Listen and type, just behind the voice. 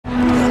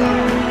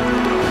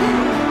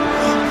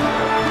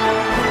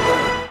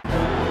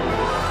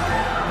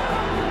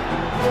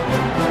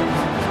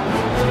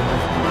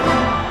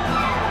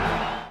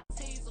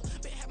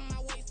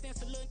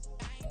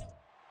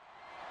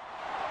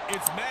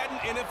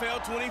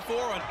NFL 24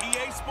 on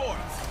EA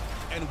Sports,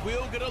 and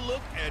we'll get a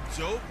look at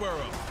Joe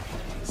Burrow.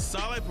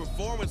 Solid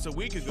performance a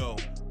week ago,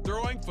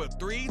 throwing for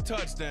 3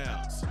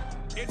 touchdowns.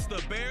 It's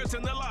the Bears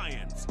and the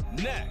Lions,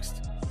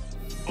 next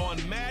on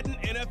Madden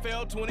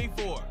NFL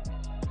 24.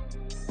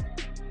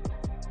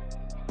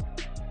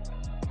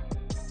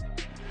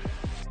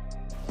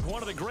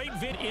 One of the great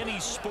in any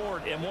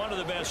sport and one of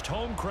the best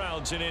home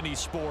crowds in any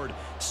sport,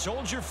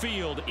 Soldier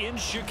Field in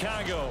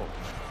Chicago.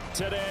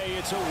 Today,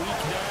 it's a Week 9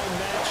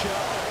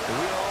 matchup.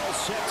 We're all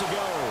set to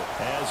go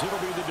as it'll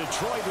be the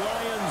Detroit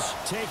Lions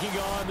taking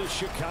on the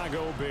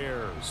Chicago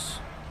Bears.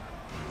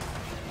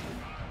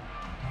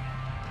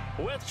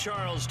 With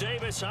Charles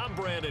Davis, I'm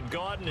Brandon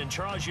Gaudin. And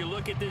Charles, you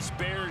look at this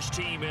Bears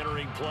team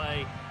entering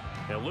play.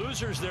 The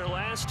losers their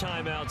last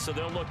time out, so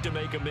they'll look to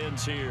make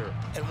amends here.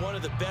 And one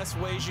of the best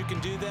ways you can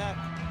do that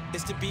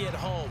is to be at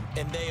home,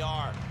 and they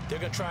are. They're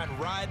going to try and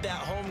ride that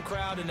home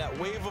crowd and that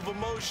wave of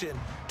emotion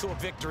to a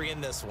victory in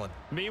this one.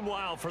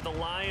 Meanwhile, for the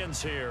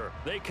Lions here,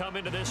 they come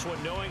into this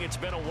one knowing it's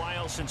been a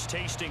while since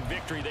tasting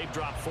victory. They've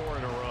dropped 4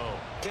 in a row.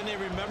 Can they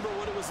remember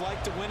what it was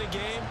like to win a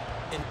game?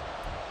 And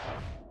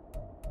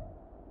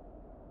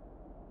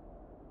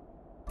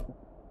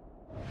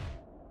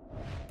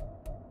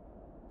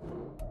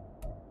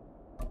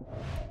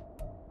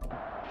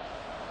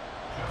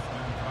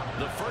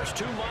the first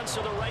 2 months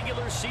of the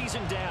regular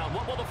season down.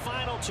 What will the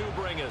final 2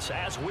 bring us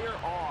as we're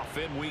off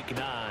in Week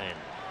 9?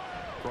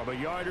 From a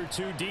yard or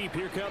 2 deep,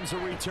 here comes a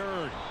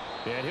return.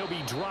 And he'll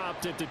be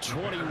dropped at the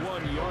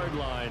 21-yard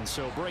line.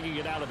 So bringing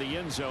it out of the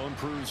end zone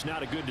proves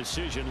not a good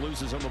decision.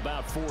 Loses him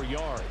about 4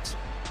 yards.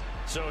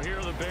 So here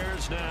are the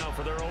Bears now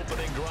for their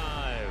opening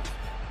drive.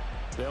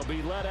 They'll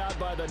be led out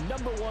by the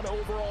 #1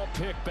 overall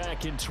pick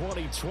back in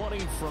 2020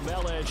 from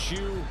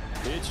LSU.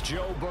 It's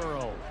Joe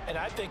Burrow. And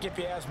I think if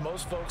you ask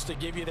most folks to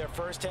give you their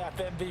first half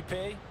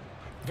MVP,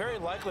 very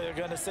likely they're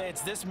going to say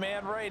it's this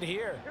man right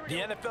here.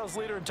 The NFL's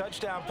leader in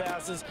touchdown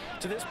passes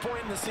to this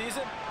point in the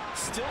season.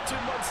 Still 2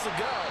 months to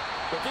go.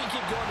 But if he can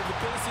keep going to the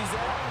pace he's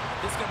at,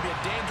 this is going to be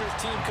a dangerous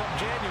team come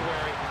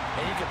January,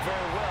 and he could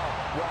very well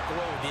walk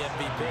away with the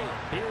MVP.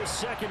 Here's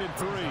 2nd and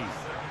 3.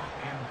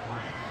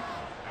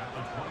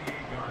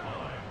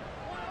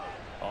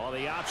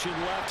 The option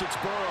left, it's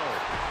Burrow.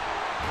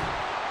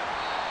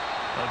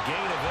 A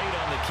gain of 8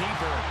 on the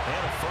keeper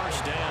and a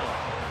first down.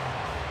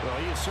 Well,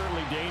 he is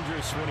certainly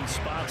dangerous when he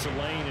spots a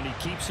lane and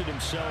he keeps it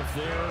himself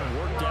there and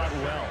worked out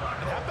well.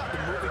 And how about the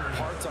moving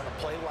parts on a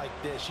play like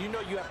this? You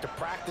know you have to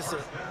practice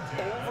it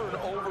over and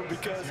over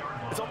because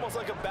it's almost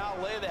like a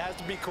ballet that has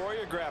to be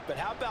choreographed. But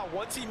how about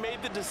once he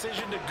made the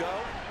decision to go,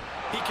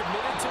 he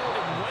committed to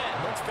it and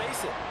went. Let's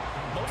face it,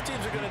 most teams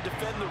are going to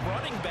defend the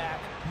running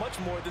back much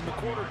more than the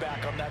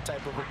quarterback on that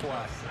type of a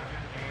play.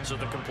 So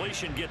the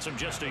completion gets him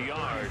just a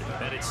yard,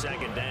 and it's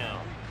 2nd down.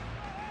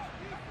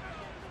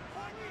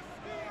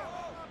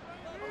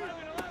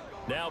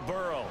 Now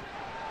Burrow.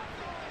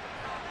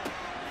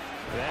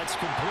 That's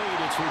complete.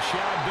 It's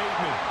Rashad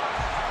Bateman.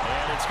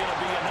 And it's going to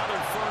be another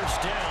first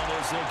down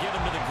as they'll get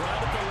him to the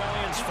ground at the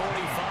Lions'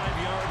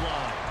 45-yard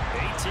line.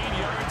 18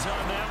 yards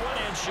on that one,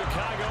 and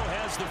Chicago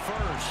has the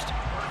first.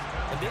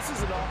 And this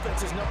is an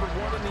offense that's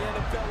 #1 in the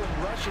NFL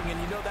in rushing, and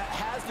you know that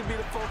has to be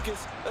the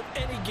focus of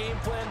any game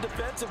plan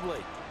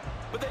defensively.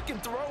 But they can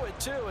throw it,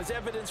 too, as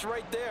evidence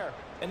right there.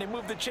 And they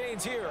move the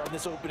chains here on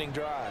this opening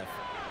drive.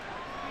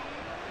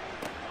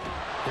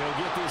 He'll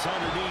get this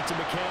underneath to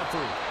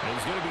McCaffrey. And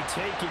he's going to be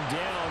taken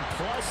down.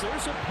 Plus,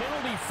 there's a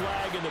penalty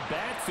flag in the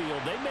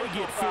backfield. They may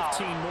get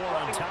 15 more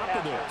on top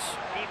of this.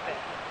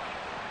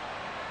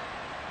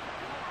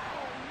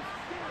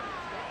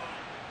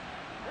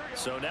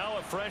 So now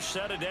a fresh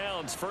set of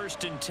downs.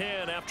 1st and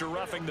 10 after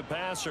roughing the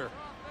passer.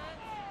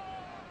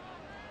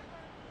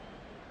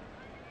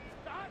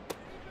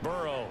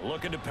 Burrow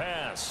looking to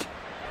pass. And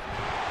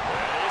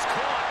he's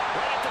caught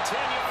right at the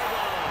 10-yard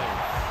line.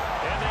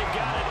 And they've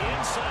got it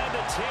inside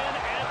the 10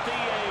 at the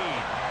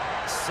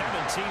 8.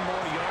 17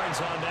 more yards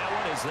on that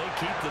one as they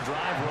keep the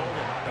drive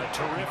rolling. A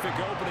terrific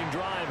opening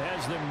drive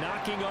has them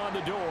knocking on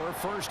the door.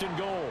 1st and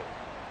goal.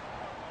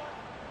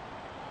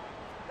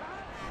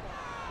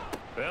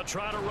 They'll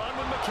try to run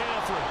with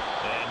McCaffrey.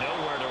 And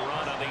nowhere to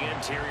run on the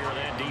interior of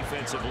that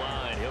defensive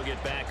line. He'll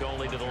get back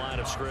only to the line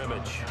of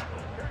scrimmage.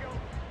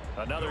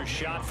 Another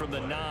shot from the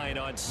 9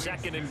 on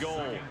 2nd and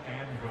goal.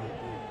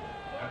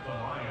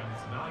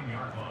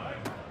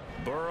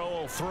 Burrow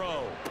will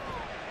throw.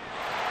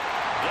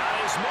 Got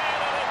his man,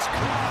 and it's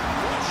caught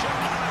for a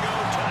Chicago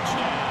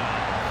touchdown.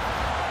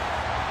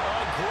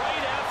 A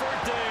great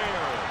effort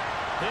there.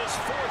 His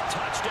 4th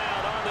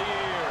touchdown on the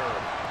year.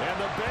 And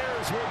the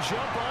Bears will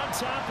jump on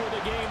top with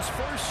the game's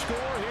first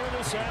score here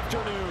this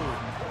afternoon.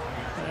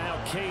 Now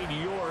Cade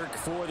York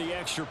for the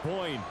extra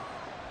point.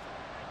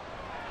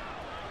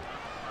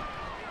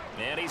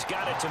 And he's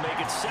got it to make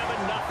it 7-0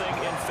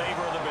 in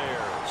favor of the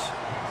Bears.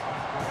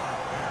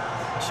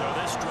 So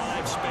this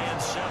drive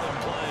spans 7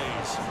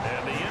 plays.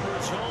 And the end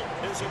result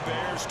is a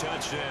Bears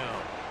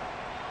touchdown.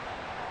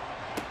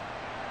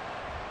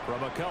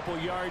 From a couple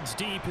yards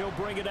deep, he'll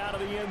bring it out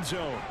of the end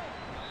zone.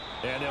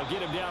 And they'll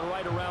get him down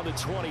right around the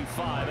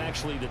 25,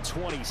 actually the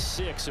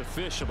 26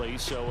 officially,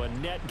 so a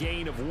net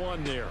gain of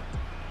 1 there.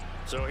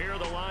 So here are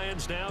the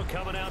Lions now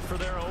coming out for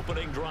their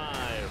opening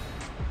drive.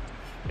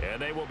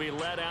 And they will be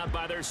led out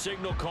by their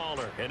signal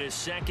caller in his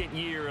second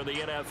year in the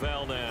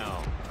NFL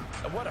now.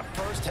 And what a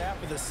first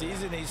half of the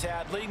season he's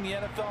had, leading the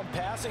NFL in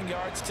passing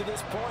yards to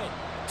this point.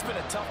 It's been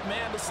a tough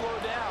man to slow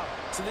down,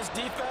 so this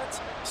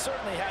defense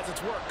certainly has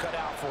its work cut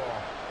out for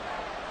him.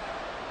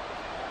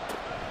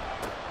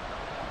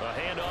 A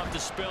handoff to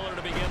Spiller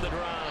to begin the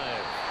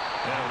drive.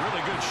 And a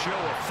really good show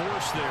of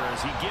force there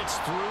as he gets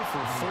through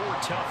for 4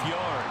 tough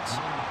yards.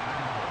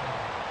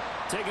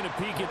 Taking a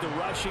peek at the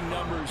rushing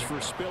numbers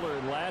for Spiller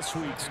in last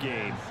week's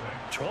game.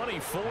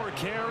 24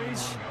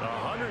 carries,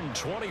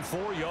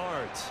 124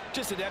 yards.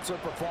 Just an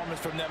excellent performance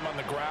from them on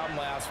the ground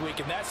last week,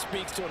 and that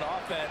speaks to an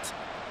offense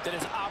that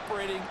is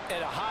operating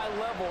at a high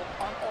level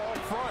on all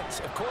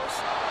fronts. Of course,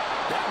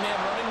 that man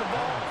running the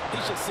ball,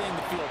 he's just seeing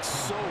the field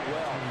so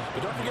well.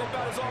 But don't forget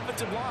about his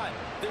offensive line.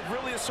 They've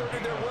really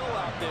asserted their will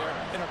out there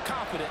and are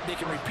confident they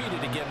can repeat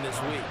it again this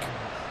week.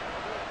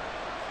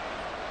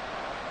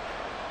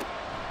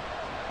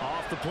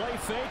 Off the play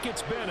fake,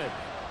 it's Bennett.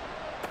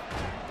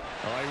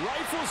 He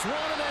rifles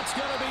one, and that's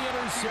going to be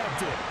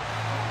intercepted.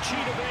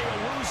 Chidobe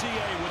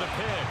with a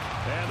pick.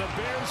 And the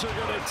Bears are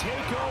going to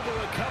take over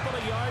a couple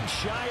of yards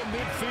shy of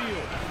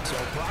midfield. So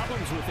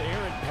problems with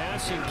errant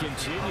passing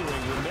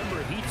continuing.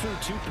 Remember, he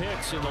threw 2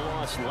 picks in the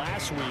loss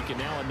last week, and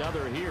now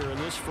another here in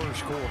this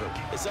first quarter.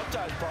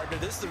 Sometimes, partner,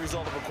 this is the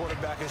result of a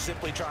quarterback who's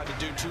simply trying to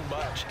do too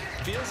much.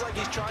 Feels like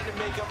he's trying to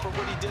make up for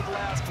what he did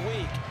last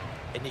week,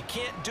 and you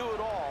can't do it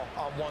all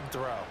on one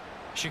throw.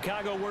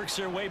 Chicago works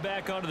their way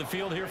back onto the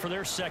field here for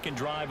their second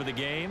drive of the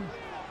game.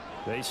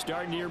 They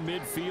start near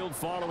midfield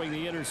following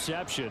the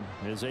interception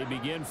as they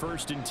begin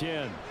 1st and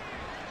 10.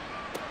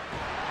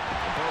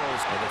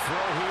 Burrows and the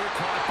throw here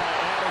caught by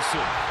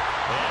Addison.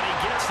 And he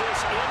gets this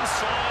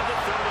inside the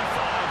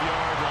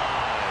 35-yard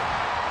line.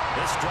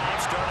 This drive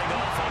starting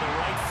off on the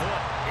right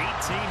foot,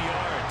 18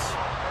 yards.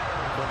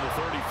 From the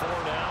 34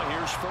 now,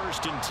 here's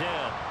 1st and 10.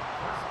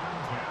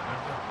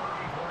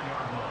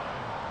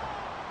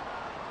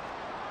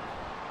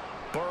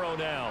 Burrow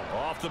now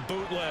off the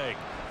bootleg.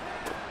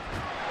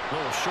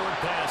 Little short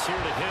pass here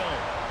to Hill.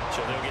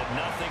 So they'll get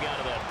nothing out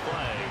of that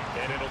play,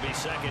 and it'll be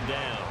 2nd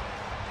down.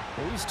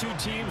 Well, these two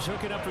teams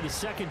hooking up for the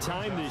second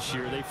time this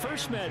year. They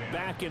first met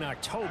back in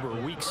October,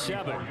 week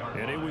 7,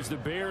 and it was the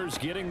Bears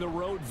getting the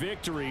road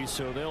victory,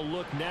 so they'll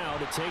look now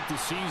to take the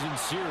season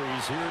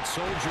series here at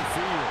Soldier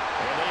Field.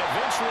 And they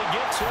eventually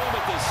get to him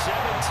at the 17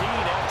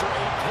 after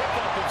a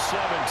pickup of 17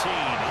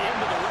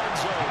 into the red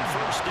zone,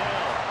 1st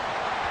down.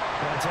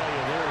 I'll tell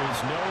you, there is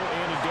no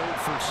antidote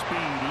for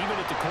speed, even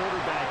at the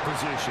quarterback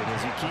position, as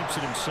he keeps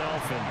it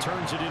himself and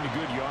turns it into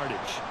good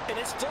yardage. And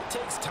it still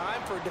takes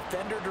time for a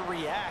defender to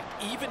react,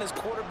 even as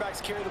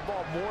quarterbacks carry the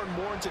ball more and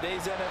more in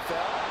today's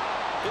NFL.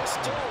 They're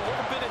still a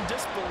little bit in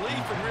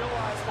disbelief and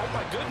realize, oh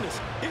my goodness,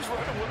 he's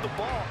running with the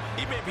ball.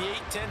 He may be 8,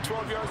 10,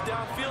 12 yards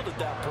downfield at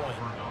that point.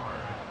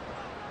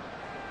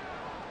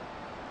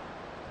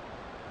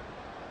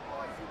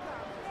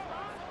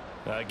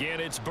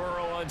 Again, it's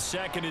Burrow on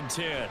 2nd and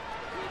 10.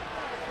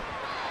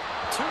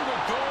 To the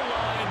goal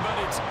line, but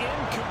it's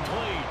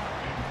incomplete.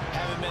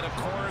 Haven't met a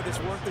corner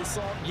that's worth their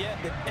salt yet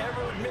that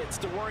ever admits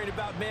to worrying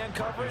about man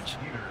coverage.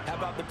 How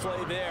about the play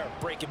there,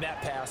 breaking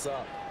that pass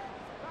up?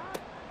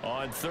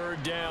 On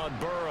 3rd down,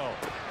 Burrow.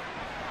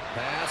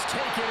 Pass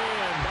taken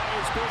in by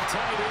his big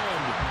tight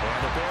end.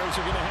 And the Bears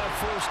are going to have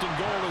 1st and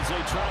goal as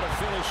they try to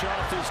finish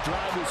off this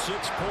drive with 6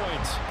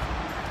 points.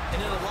 And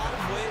in a lot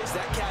of ways,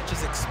 that catch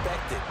is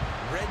expected.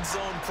 Red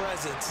zone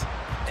presence,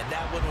 and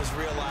that one was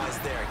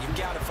realized there. You've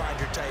got to find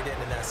your tight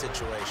end in that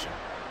situation.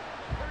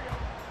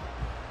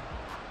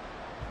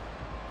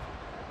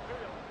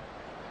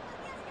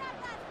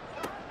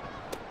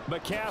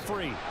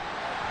 McCaffrey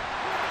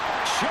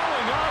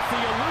showing off the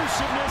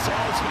elusiveness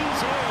as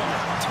he's in.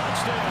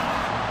 Touchdown.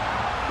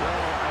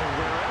 Well,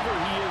 wherever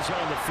he is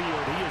on the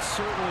field, he is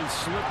certainly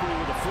slippery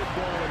with a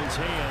football in his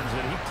hands,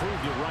 and he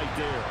proved it right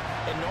there.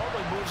 And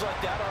normally moves like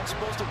that aren't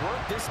supposed to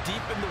work this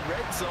deep in the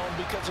red zone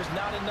because there's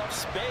not enough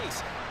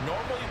space.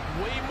 Normally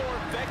way more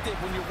effective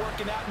when you're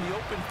working out in the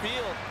open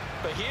field.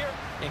 But here,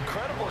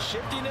 incredible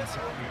shiftiness,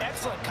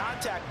 excellent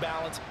contact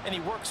balance, and he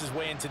works his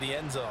way into the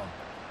end zone.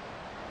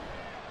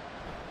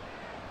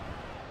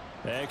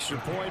 Extra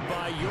point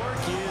by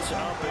York is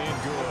up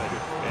and good.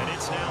 And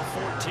it's now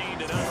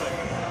 14-0.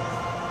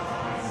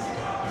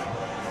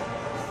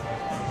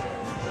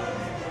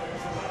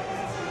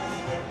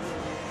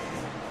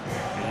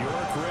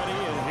 Ready,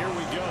 and here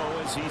we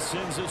go as he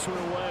sends this one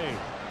away.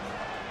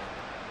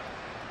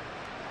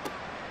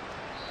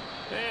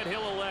 And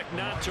he'll elect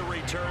not to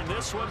return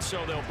this one,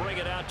 so they'll bring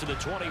it out to the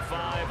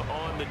 25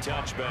 on the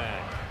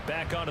touchback.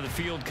 Back onto the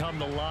field come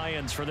the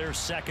Lions for their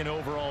 2nd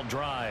overall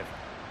drive.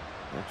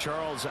 Well,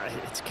 Charles,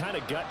 it's kind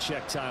of gut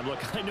check time.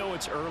 Look, I know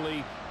it's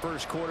early,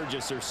 first quarter,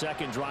 just their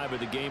second drive of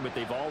the game, but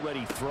they've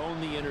already thrown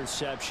the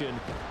interception,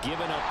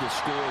 given up the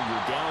score.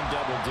 You're down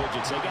double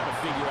digits. They got to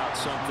figure out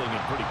something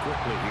and pretty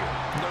quickly here.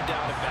 No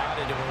doubt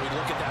about it. And when we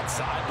look at that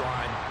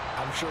sideline,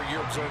 I'm sure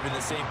you're observing the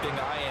same thing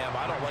I am.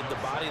 I don't like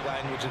the body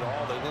language at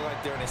all. They look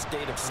like they're in a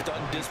state of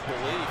stunned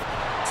disbelief.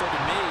 So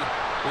to me,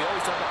 we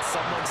always talk about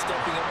someone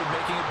stepping up and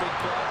making a big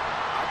play.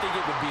 I think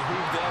it would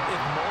behoove them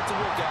if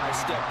multiple guys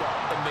step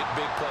up and make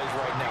big plays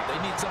right now. They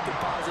need something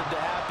positive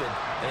to happen.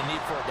 They need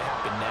for it to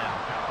happen now.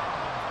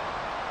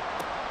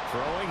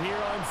 Throwing here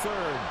on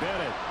third,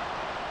 Bennett.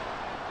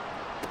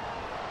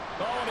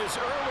 Oh, and his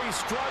early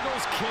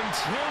struggles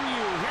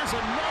continue. Here's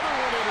another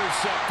one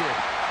intercepted.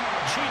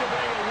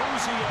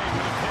 Chidobe-Awuzie with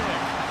a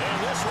pick. And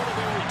this one will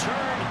be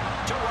returned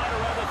to right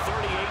around the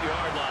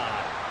 38-yard line.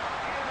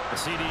 The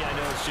CD, I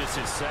know it's just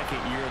his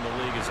second year in the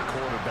league as a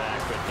quarterback,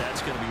 but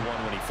that's going to be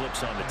one when he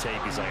flips on the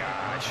tape. He's like,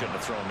 I shouldn't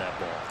have thrown that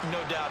ball.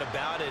 No doubt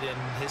about it, and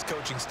his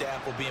coaching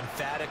staff will be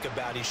emphatic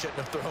about he shouldn't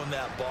have thrown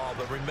that ball.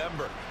 But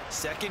remember,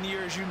 second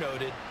year, as you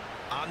noted,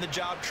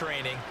 on-the-job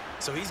training,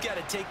 so he's got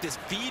to take this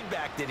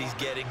feedback that he's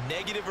getting,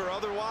 negative or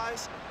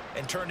otherwise,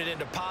 and turn it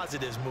into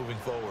positives moving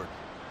forward.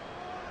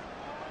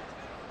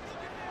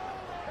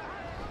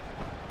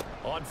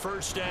 On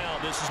first down,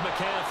 this is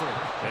McCaffrey.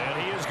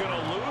 And he is going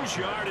to lose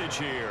yardage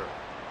here.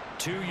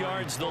 2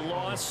 yards the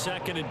loss,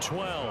 2nd and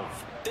 12.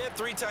 They have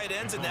 3 tight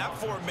ends in that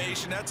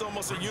formation. That's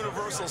almost a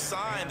universal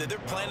sign that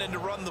they're planning to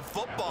run the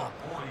football.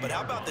 But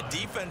how about the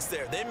defense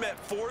there? They met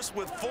force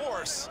with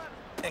force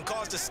and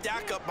caused a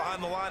stack up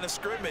behind the line of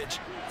scrimmage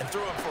and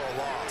threw him for a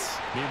loss.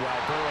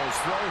 Meanwhile, Burrow's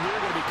throw here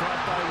going to be caught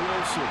by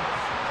Wilson.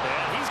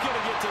 And he's going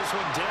to get this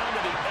one down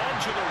to the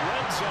edge of the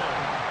red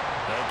zone.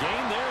 A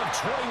gain there of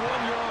 21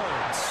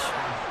 yards.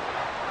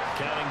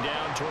 Counting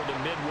down toward the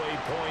midway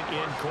point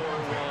in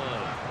quarter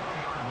one.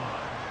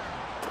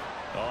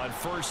 On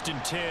 1st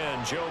and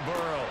 10, Joe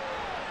Burrow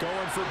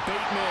going for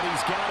Bateman.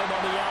 He's got him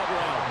on the out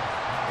route.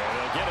 And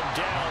they'll get him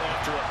down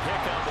after a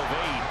pickup of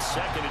 8.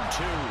 2nd and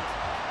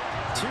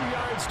 2. 2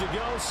 yards to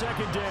go,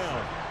 2nd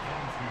down.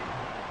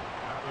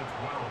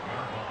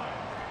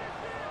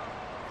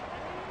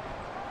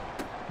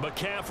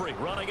 McCaffrey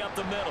running up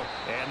the middle.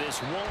 And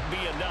this won't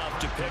be enough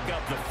to pick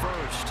up the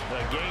first.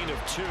 A gain of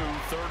 2,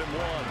 3rd and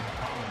 1.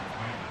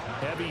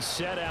 Heavy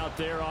set out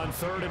there on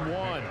 3rd and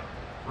 1.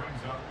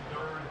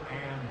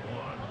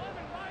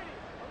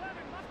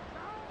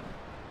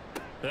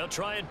 They'll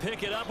try and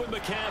pick it up with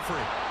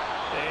McCaffrey.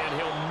 And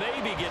he'll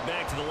maybe get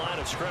back to the line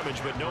of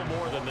scrimmage, but no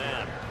more than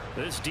that.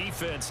 This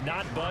defense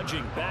not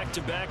budging.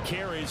 Back-to-back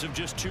carries of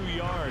just 2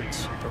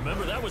 yards.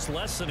 Remember, that was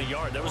less than a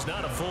yard. That was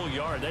not a full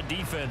yard. That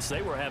defense,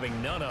 they were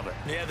having none of it.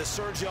 Yeah, the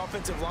surge the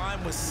offensive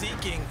line was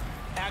seeking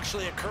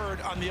actually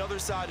occurred on the other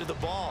side of the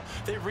ball.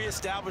 They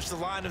reestablished the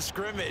line of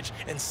scrimmage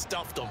and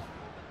stuffed them.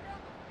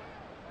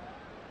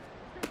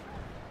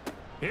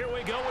 Here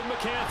we go with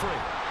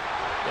McCaffrey.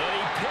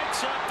 And he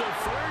picks up the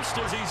first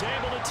as he's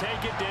able to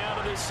take it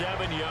down to the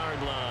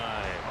 7-yard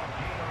line.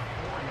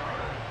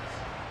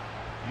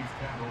 He's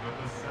tackled at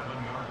the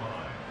 7-yard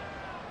line.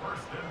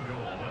 1st and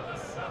goal at the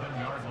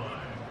 7-yard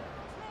line.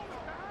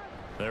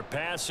 They're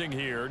passing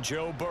here,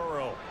 Joe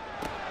Burrow.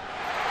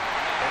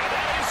 And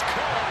that is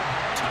caught.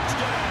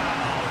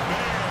 Touchdown,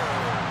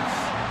 Bears.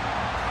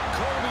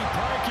 Colby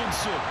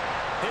Parkinson,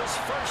 his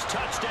first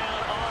touchdown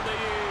on the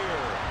year.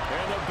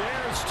 And the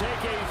Bears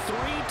take a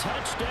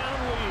 3-touchdown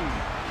lead.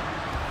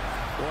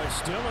 Boy,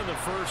 still in the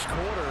first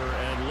quarter,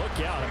 and look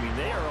out. I mean,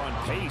 they are on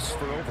pace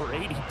for over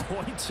 80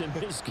 points in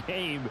this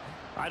game.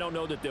 I don't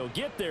know that they'll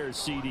get there,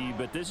 CD,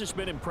 but this has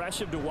been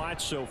impressive to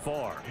watch so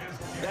far.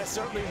 That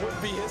certainly would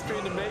be history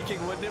in the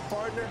making, wouldn't it,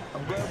 partner?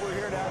 I'm glad we're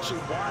here to actually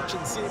watch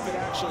and see if it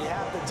actually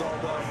happens,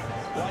 although,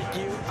 like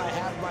you, I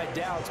have my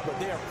doubts, but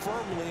they are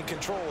firmly in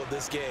control of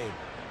this game.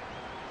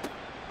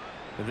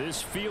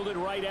 This fielded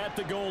right at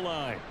the goal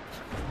line.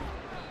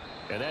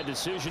 And that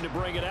decision to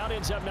bring it out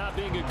ends up not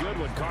being a good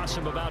one. Costs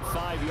him about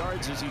 5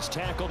 yards as he's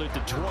tackled at the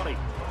 20.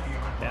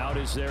 Out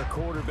is their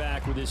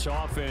quarterback with this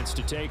offense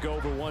to take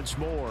over once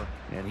more.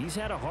 And he's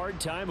had a hard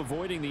time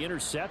avoiding the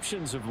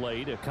interceptions of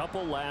late. A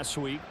couple last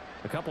week,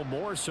 a couple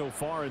more so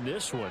far in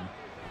this one.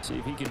 See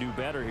if he can do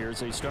better here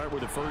as they start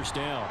with a 1st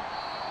down.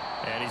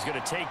 And he's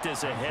going to take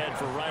this ahead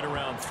for right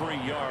around 3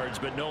 yards,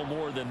 but no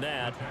more than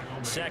that.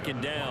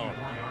 2nd down.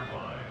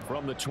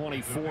 From the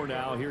 24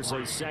 now, here's a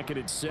 2nd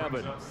and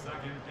 7.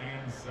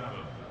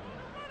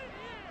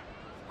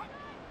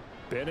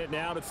 Bennett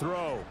now to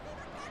throw.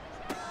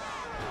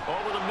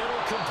 Over the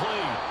middle,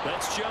 complete.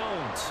 That's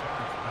Jones.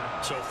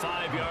 So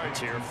 5 yards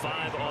here,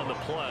 5 on the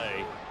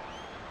play.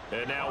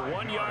 And now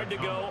 1 yard to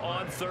go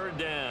on 3rd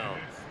down.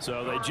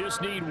 So they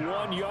just need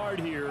 1 yard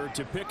here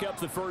to pick up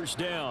the 1st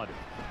down.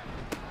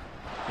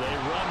 They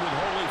run with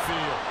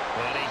Holyfield.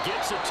 And he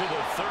gets it to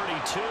the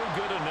 32.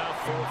 Good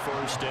enough for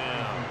 1st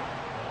down.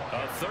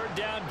 A 3rd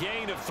down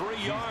gain of 3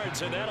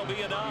 yards, and that'll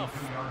be enough.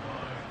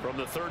 From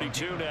the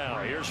 32 now,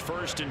 here's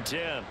 1st and 10.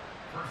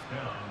 1st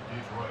down,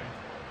 Detroit.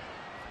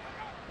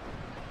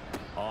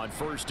 On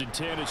 1st and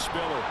 10 is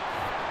Spiller.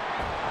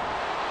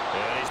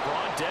 And he's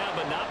brought down,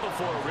 but not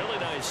before a really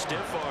nice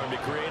stiff arm to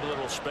create a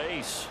little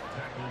space.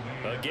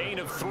 A gain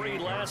of 3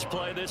 last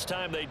play. This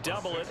time they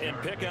double it and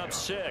pick up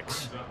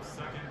 6.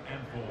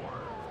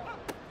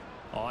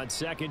 On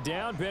second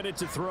down, Bennett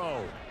to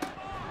throw.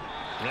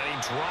 And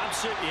he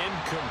drops it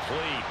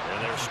incomplete.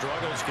 And their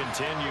struggles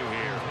continue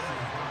here.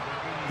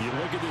 You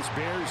look at this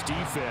Bears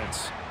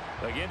defense.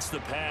 Against the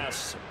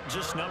pass,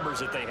 just numbers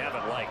that they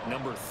haven't liked.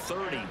 Number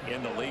 30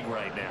 in the league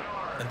right now.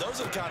 And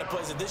those are the kind of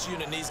plays that this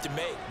unit needs to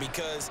make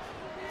because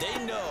they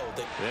know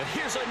that. And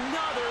here's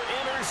another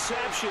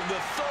interception,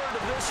 the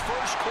 3rd of this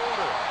first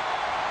quarter.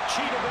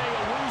 Chidobe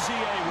Awuzie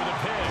with a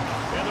pick.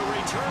 And the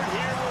return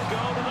here will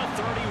go to the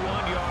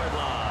 31-yard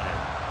line.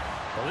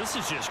 Well, this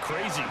is just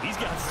crazy. He's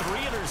got 3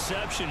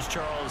 interceptions,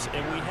 Charles,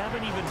 and we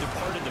haven't even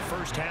departed the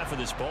first half of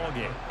this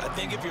ballgame. I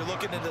think if you're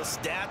looking at the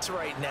stats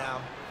right now,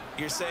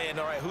 you're saying,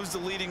 all right, who's the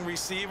leading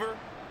receiver?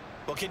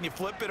 Well, can you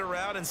flip it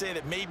around and say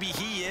that maybe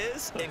he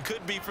is and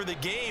could be for the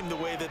game the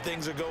way that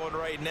things are going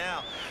right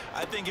now?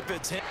 I think if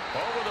it's him.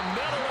 Over the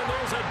middle, and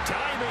there's a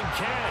diving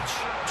catch.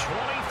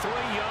 23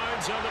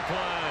 yards on the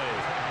play.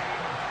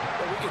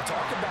 Well, we can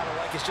talk about it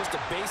like it's just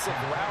a basic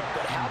route,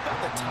 but how about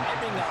the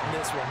timing on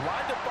this one?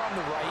 Lined up on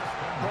the right,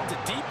 runs a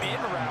deep in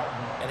route,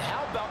 and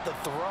how about the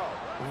throw?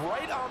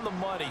 Right on the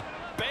money.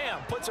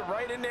 Bam, puts it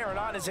right in there and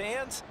on his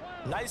hands.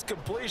 Nice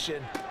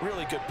completion,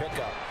 really good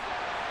pickup.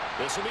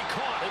 This will be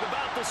caught at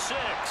about the 6.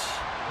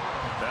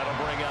 That'll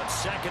bring up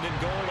 2nd and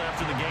goal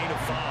after the gain of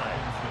 5.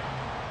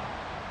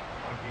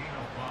 A gain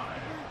of 5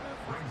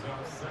 brings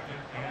up 2nd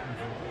and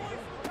goal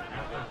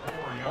at the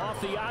 4-yard Off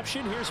the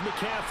option, here's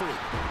McCaffrey.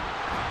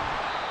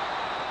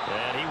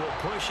 And he will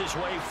push his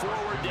way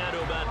forward down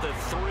to about the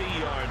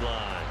 3-yard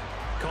line.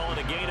 Calling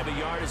a gain of a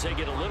yard as they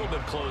get a little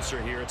bit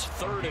closer here. It's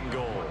 3rd and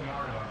goal.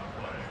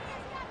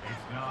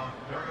 It's now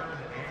 3rd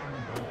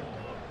and goal.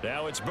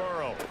 Now it's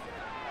Burrow.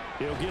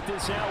 He'll get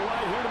this out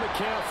right here to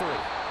McCaffrey.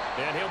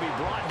 And he'll be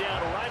brought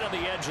down right on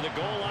the edge of the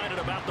goal line at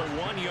about the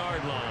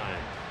 1-yard line.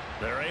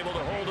 They're able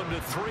to hold him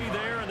to 3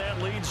 there, and that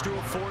leads to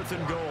a 4th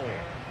and goal.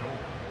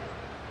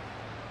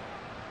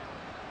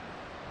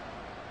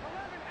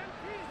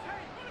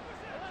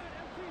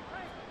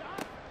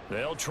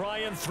 They'll try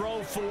and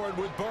throw forward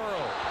with Burrow.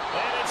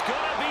 And it's going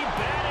to be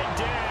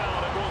batted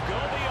down, and will go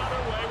the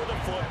other way with the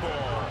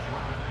football.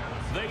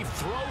 They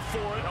throw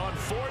for it on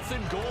 4th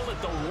and goal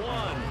at the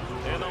 1.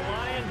 And the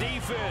Lion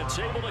defense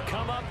able to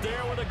come up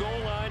there with a goal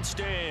line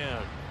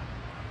stand.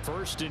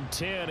 1st and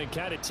 10, and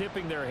kind of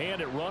tipping their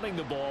hand at running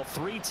the ball.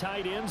 3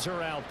 tight ends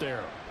are out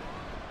there.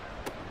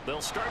 They'll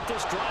start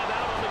this drive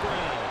out on the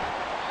ground.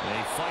 And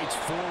he fights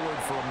forward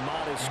for a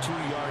modest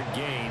 2-yard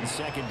gain.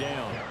 2nd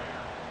down.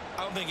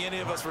 I don't think any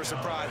of us were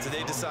surprised that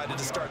they decided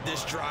to start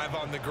this drive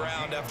on the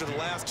ground after the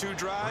last 2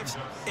 drives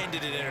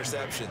ended in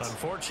interceptions.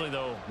 Unfortunately,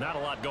 though, not a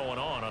lot going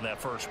on that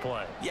first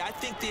play. Yeah, I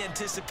think the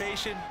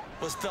anticipation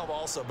was felt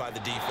also by the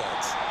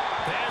defense.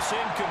 Pass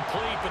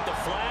incomplete, but the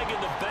flag in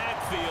the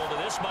backfield,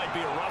 and this might be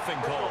a roughing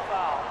call.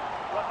 Foul,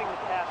 roughing the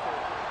passer,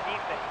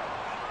 defense.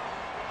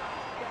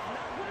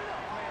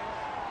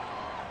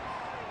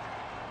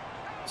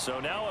 So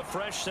now a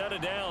fresh set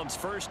of downs,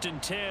 1st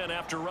and 10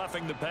 after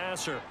roughing the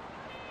passer.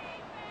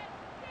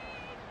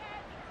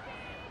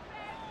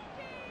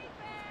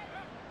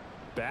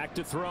 Back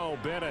to throw,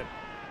 Bennett.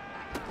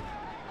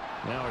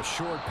 Now a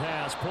short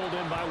pass pulled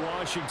in by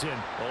Washington.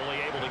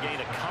 Only able to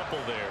gain a couple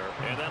there,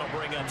 and that'll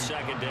bring up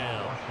 2nd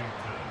down.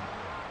 Washington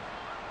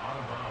out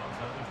of bounds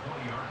at the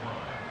 20-yard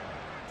line.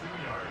 2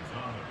 yards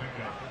on the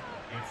pickup.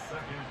 It's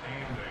 2nd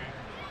and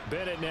 8.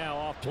 Bennett now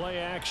off play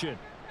action.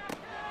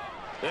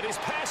 And his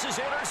pass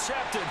is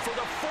intercepted for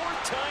the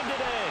 4th time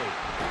today.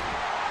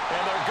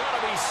 And they're going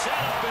to be set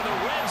up in the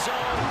red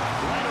zone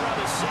right around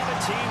the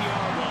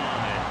 17-yard line.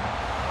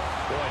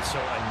 Boy, so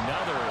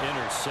another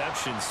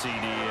interception, CD,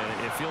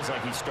 and it feels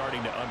like he's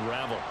starting to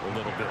unravel a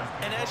little bit.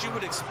 And as you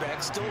would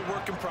expect, still a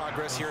work in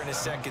progress here in his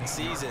 2nd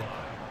season.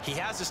 He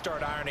has to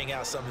start ironing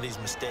out some of these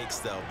mistakes,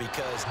 though,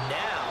 because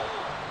now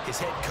his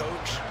head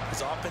coach,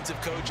 his offensive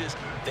coaches,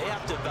 they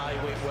have to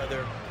evaluate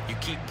whether you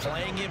keep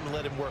playing him and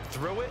let him work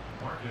through it,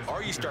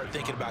 or you start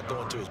thinking about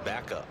going to his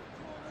backup.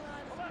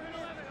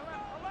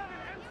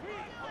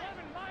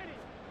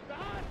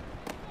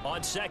 On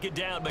 2nd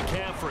down,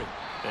 McCaffrey.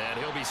 And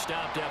he'll be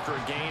stopped after a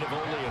gain of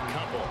only a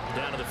couple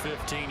down to the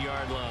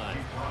 15-yard line.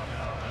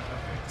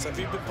 So if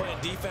you've been playing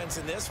defense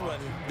in this one,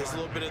 there's a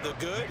little bit of the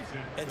good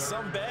and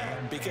some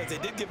bad, because they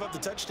did give up the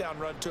touchdown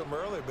run to him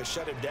earlier, but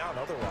shut him down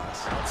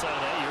otherwise. Outside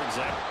of that, you're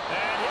exact.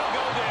 And he'll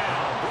go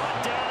down.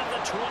 Brought down at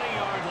the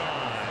 20-yard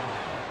line.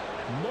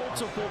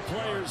 Multiple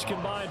players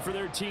combined for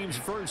their team's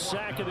first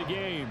sack of the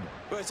game.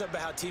 We always talk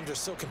about how teams are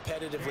so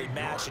competitively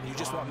matched, and you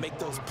just want to make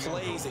those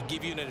plays that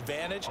give you an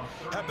advantage.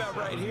 How about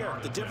right here?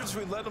 The difference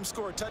between letting them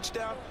score a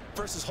touchdown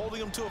versus holding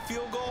them to a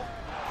field goal,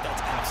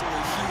 that's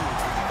absolutely huge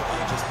for the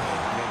play just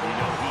made. You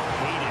know, he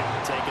hated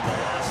taking the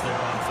loss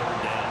there on 3rd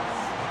down.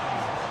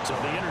 So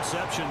the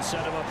interception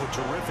set him up with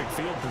terrific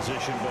field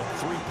position, but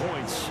 3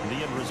 points,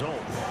 the end result.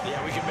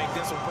 Yeah, we can make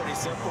this one pretty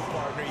simple,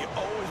 partner. You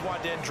always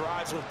want to end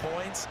drives with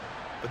points.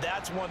 but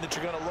that's one that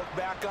you're going to look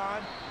back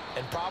on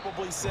and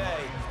probably say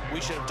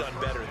we should have done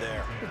better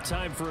there.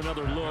 Time for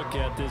another look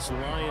at this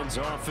Lions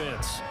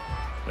offense.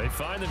 They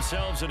find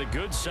themselves in a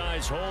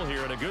good-sized hole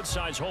here, and a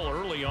good-sized hole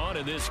early on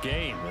in this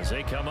game as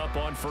they come up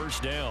on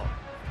first down.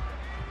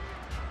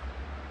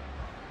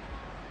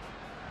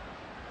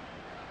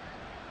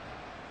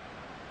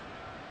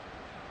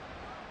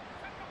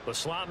 The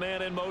slot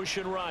man in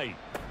motion right.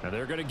 And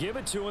they're going to give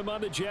it to him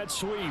on the jet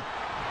sweep.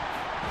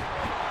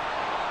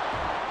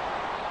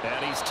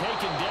 And he's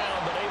taken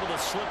down, but able to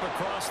slip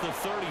across the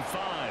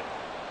 35.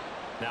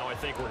 Now I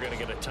think we're going to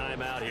get a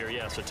timeout here.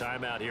 Yes, a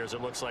timeout here as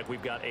it looks like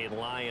we've got a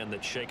Lion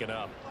that's shaken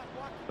up.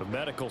 The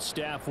medical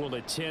staff will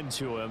attend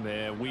to him,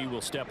 and we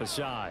will step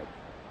aside.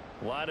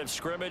 Line of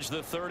scrimmage,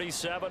 the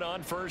 37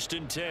 on 1st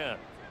and 10.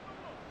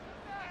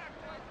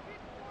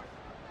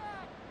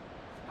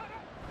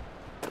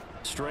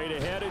 Straight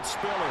ahead, it's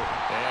Spiller.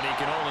 And he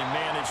can only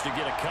manage to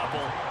get a couple.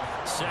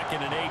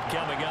 2nd and 8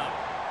 coming up.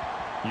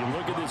 You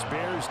look at this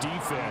Bears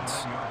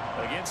defense.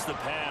 Against the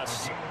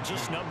pass,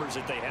 just numbers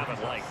that they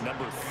haven't liked.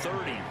 Number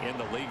 30 in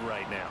the league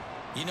right now.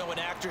 You know, when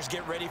actors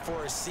get ready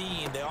for a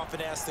scene, they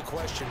often ask the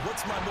question,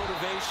 what's my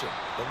motivation?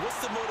 But what's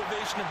the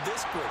motivation of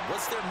this group?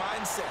 What's their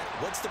mindset?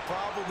 What's the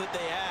problem that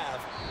they have?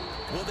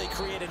 Will they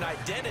create an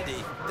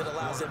identity that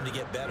allows them to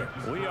get better?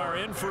 We are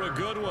in for a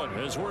good one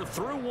as we're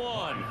through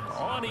one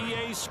on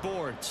EA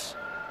Sports.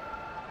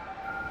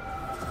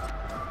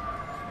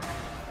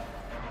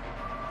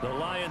 The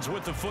Lions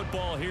with the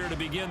football here to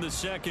begin the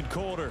second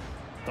quarter.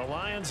 The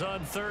Lions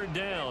on 3rd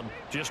down,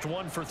 just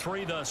 1 for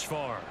 3 thus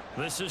far.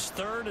 This is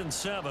 3rd and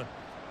 7.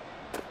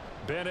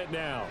 Bennett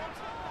now.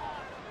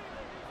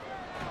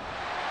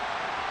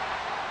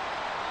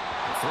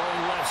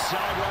 Throwing left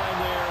sideline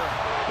there,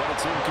 but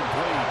it's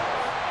incomplete.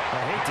 I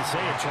hate to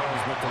say it,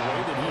 Charles, but the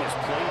way that he has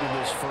played in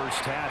this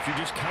first half, you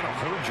just kind of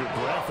hold your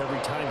breath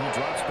every time he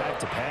drops back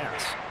to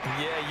pass.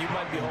 Yeah, you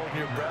might be holding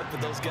your breath,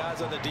 but those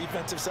guys on the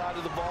defensive side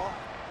of the ball,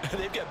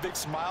 they've got big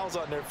smiles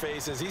on their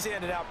faces. He's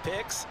handing out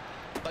picks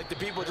like the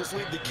people just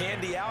leave the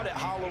candy out at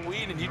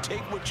Halloween and you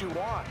take what you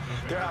want.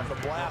 They're having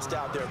a blast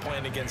out there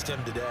playing against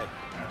him today.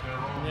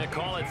 Yeah,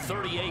 call it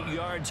 38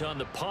 yards on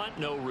the punt,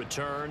 no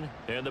return,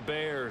 and the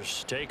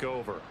Bears take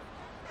over.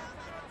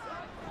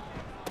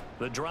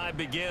 The drive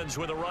begins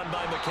with a run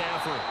by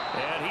McCaffrey,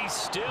 and he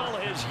still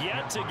has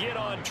yet to get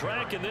on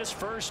track in this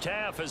first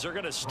half as they're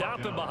going to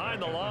stop him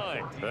behind the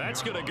line.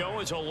 That's going to go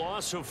as a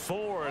loss of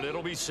 4, and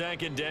it'll be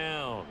 2nd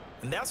down.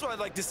 And that's what I'd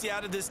like to see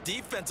out of this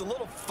defense, a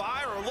little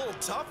fire, a little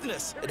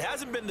toughness. It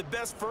hasn't been the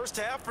best first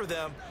half for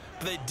them,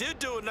 but they did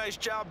do a nice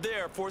job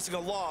there, forcing a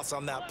loss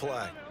on that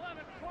play.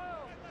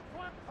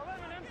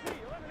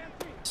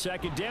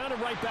 2nd down and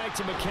right back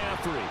to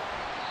McCaffrey.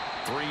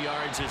 3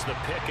 yards is the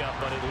pickup,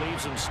 but it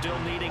leaves him still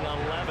needing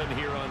 11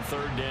 here on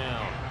 3rd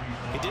down.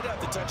 He did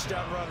have the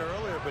touchdown run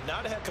earlier, but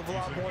not a heck of a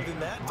lot more than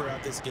that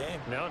throughout this game.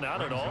 No,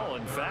 not at all.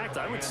 In fact,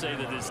 I would say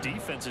that this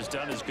defense has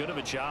done as good of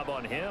a job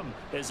on him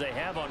as they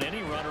have on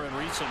any runner in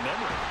recent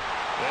memory.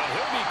 And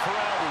he'll be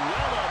corralled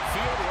well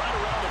upfield right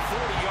around the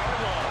 40-yard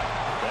line.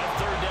 That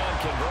 3rd down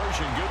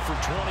conversion good for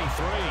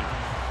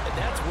 23. And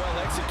that's well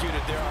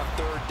executed there on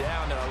 3rd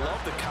down, and I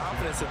love the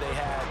confidence that they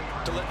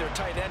had to let their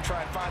tight end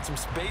try and find some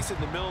space in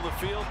the middle of the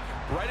field,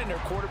 right in their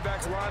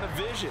quarterback's line of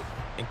vision.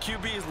 And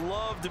QBs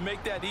love to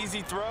make that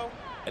easy throw,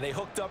 and they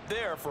hooked up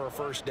there for a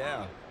 1st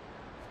down.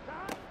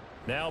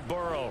 Now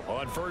Burrow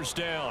on 1st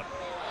down.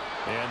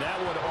 And that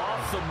one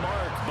off the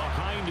mark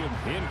behind him,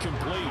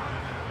 incomplete.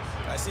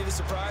 I see the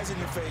surprise in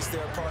your face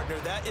there, partner.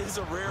 That is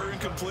a rare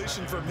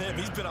incompletion from him.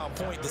 He's been on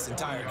point this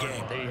entire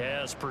game. He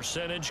has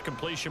percentage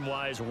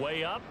completion-wise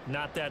way up,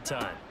 not that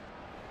time.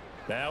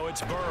 Now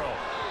it's Burrow,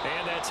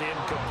 and that's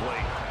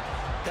incomplete.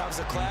 That was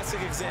a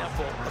classic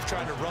example of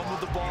trying to run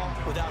with the ball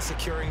without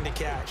securing the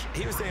catch.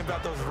 He was thinking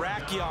about those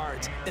rack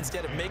yards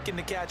instead of making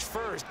the catch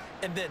first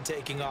and then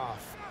taking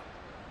off.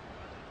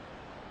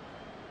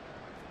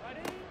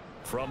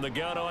 From the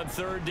gun on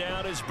 3rd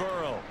down is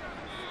Burrow.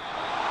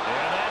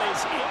 And that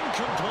is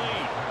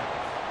incomplete.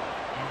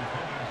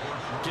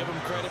 Give them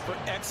credit for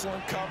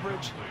excellent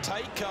coverage,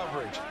 tight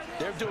coverage.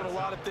 They're doing a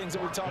lot of things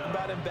that we talk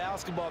about in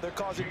basketball. They're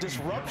causing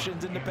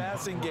disruptions in the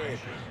passing game.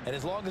 And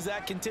as long as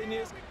that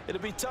continues,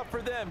 it'll be tough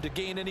for them to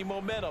gain any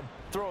momentum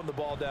throwing the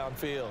ball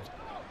downfield.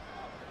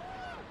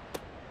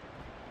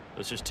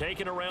 This is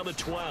taken around the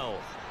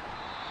 12.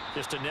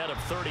 Just a net of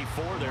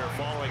 34 there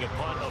following a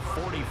punt of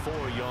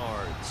 44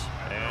 yards.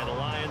 And the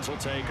Lions will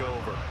take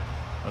over.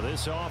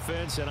 This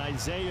offense and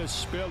Isaiah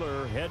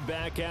Spiller head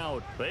back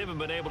out. They haven't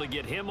been able to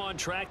get him on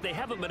track. They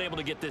haven't been able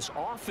to get this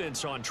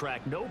offense on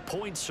track. No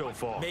points so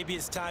far. Maybe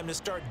it's time to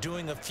start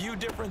doing a few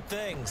different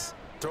things.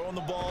 Throwing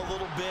the ball a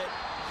little bit,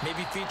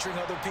 maybe featuring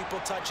other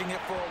people touching it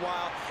for a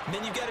while, and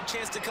then you get a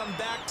chance to come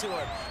back to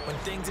it when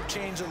things have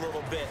changed a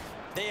little bit.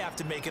 They have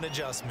to make an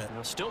adjustment.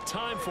 Well, still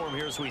time for him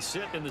here as we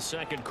sit in the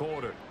second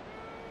quarter.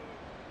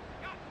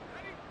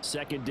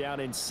 2nd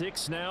down and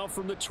 6 now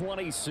from the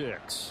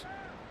 26.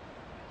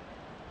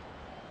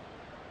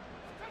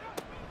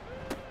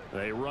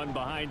 They run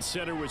behind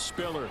center with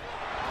Spiller.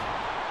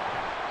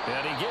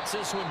 And he gets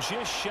this one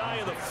just shy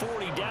of the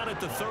 40, down at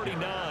the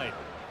 39.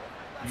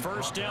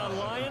 First down,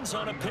 Lions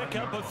on a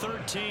pickup of 13.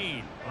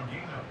 A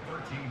gain of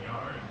 13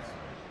 yards.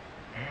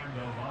 And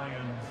the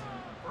Lions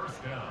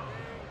first down.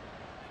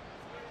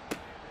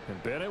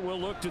 And Bennett will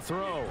look to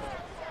throw.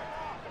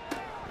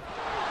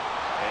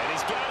 And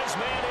he's got his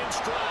man in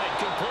stride,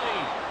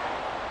 complete.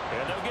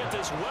 And they'll get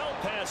this well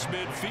past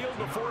midfield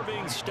before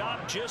being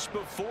stopped just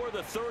before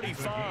the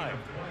 35.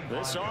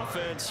 This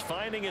offense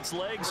finding its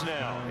legs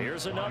now.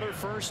 Here's another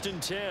 1st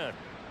and 10.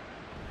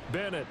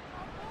 Bennett.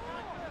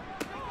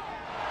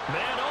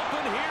 Man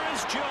open, here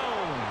is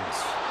Jones.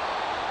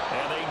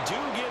 And they do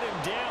get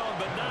him down,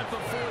 but not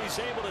before he's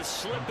able to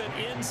slip it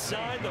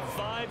inside the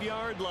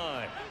 5-yard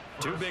line.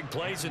 2 big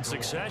plays in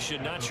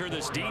succession. Not sure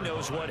this D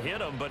knows what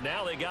hit him, but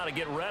now they got to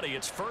get ready.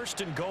 It's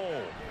 1st and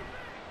goal.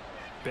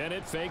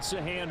 Bennett fakes a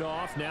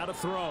handoff, now to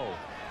throw.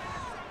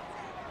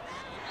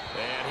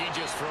 And he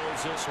just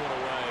throws this one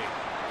away.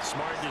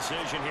 Smart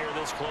decision here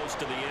this close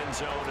to the end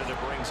zone, and it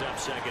brings up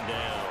 2nd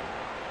down.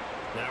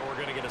 Now we're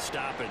going to get a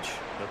stoppage.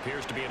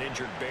 Appears to be an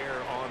injured Bear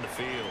on the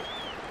field.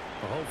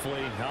 Well,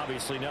 hopefully,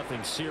 obviously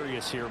nothing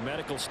serious here.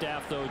 Medical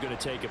staff, though, going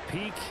to take a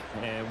peek,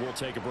 and we'll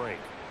take a break.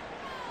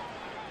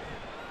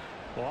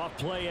 Off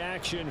play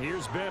action.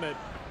 Here's Bennett.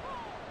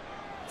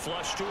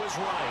 Flush to his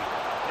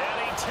right.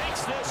 And he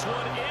takes this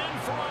one in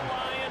for a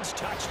Lions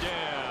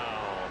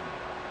touchdown.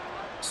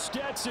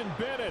 Stetson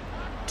Bennett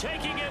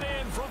taking it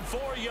in from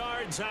 4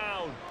 yards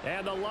out.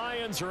 And the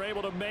Lions are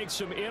able to make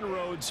some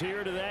inroads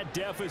here to that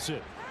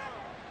deficit.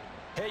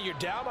 Hey, you're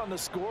down on the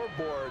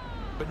scoreboard,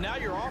 but now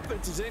your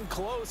offense is in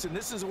close, and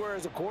this is where,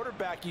 as a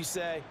quarterback, you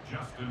say,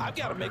 I've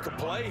got to make a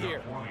play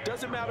here.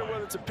 Doesn't matter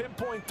whether it's a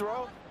pinpoint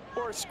throw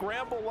or a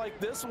scramble like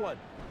this one.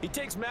 He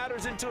takes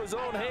matters into his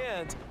own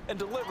hands and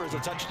delivers a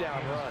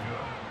touchdown run.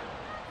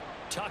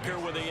 Tucker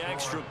with the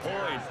extra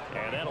point,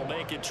 and that'll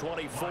make it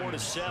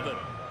 24-7.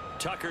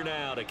 Tucker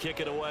now to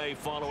kick it away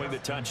following the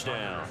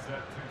touchdown.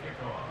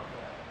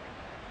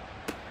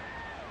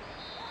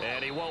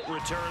 And he won't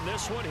return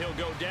this one. He'll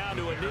go down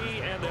to a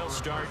knee, and they'll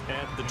start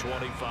at the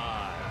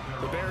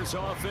 25. The Bears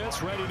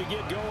offense ready to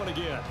get going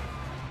again.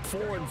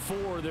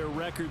 4-4 their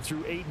record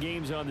through 8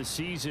 games on the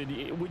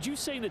season. Would you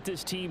say that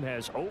this team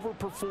has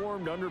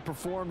overperformed,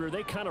 underperformed, or are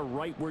they kind of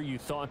right where you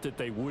thought that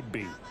they would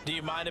be? Do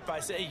you mind if I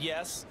say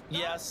yes,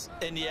 yes,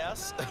 and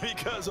yes?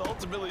 Because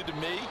ultimately to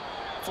me,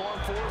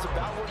 4-4 is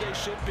about where they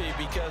should be,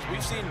 because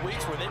we've seen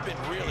weeks where they've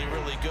been really,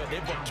 really good.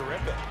 They've looked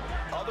terrific.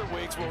 Other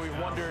weeks where we've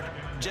wondered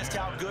just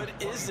how good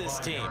is this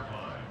team.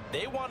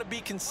 They want to be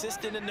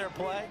consistent in their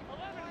play,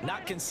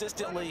 not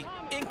consistently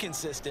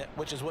inconsistent,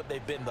 which is what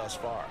they've been thus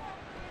far.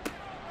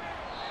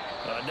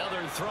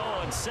 Another throw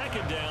on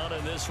 2nd down,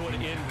 and this one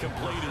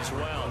incomplete as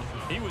well.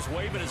 He was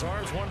waving his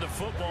arms, wanted the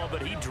football,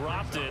 but he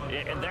dropped it.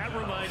 And that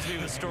reminds me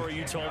of the story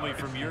you told me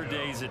from your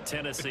days at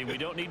Tennessee. We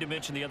don't need to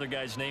mention the other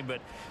guy's name,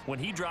 but when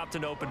he dropped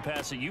an open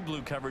pass that you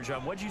blew coverage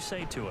on, what'd you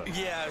say to him?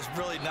 Yeah, it's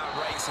really not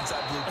right since I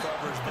blew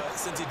coverage, but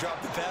since he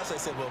dropped the pass, I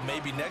said, well,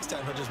 maybe next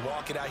time he'll just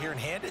walk it out here and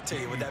hand it to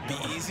you. Would that be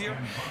easier?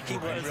 He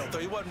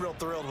wasn't real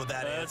thrilled with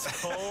that.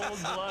 That's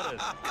cold-blooded.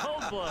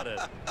 Cold-blooded.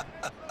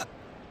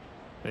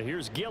 And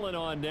here's Gillen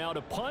on now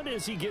to punt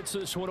as he gets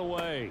this one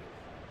away.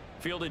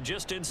 Fielded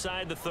just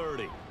inside the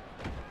 30.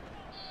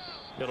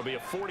 It'll be a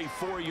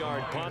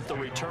 44-yard punt. The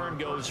return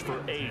goes for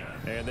 8.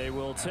 And they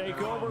will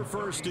take over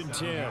 1st and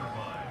 10.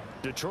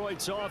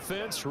 Detroit's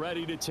offense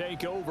ready to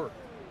take over.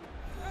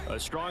 A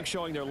strong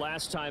showing their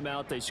last time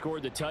out. They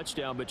scored the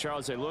touchdown, but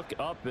Charles, they look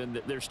up and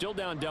they're still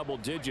down double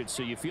digits,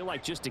 so you feel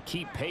like just to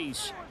keep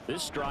pace,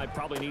 this drive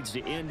probably needs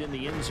to end in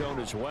the end zone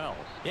as well.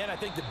 Yeah, and I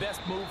think the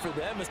best move for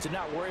them is to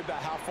not worry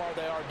about how far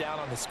they are down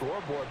on the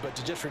scoreboard, but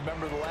to just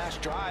remember the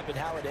last drive and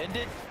how it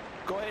ended.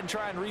 Go ahead and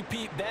try and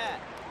repeat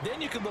that.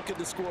 Then you can look at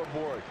the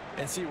scoreboard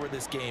and see where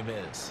this game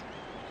is.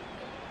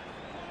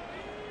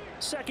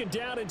 2nd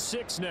down and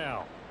 6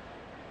 now.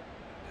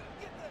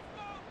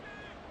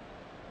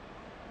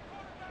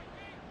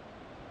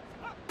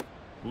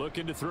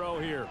 Looking to throw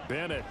here.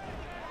 Bennett.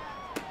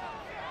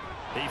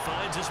 He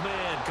finds his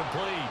man,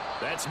 complete.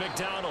 That's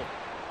McDonald.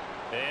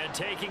 And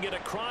taking it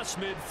across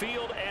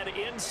midfield and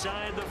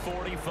inside the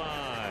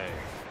 45.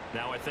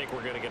 Now I think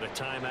we're going to get a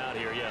timeout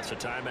here. Yes, a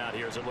timeout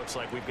here, as it looks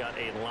like we've got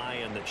a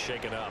Lion that's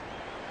shaken up.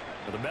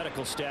 Well, the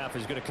medical staff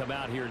is going to come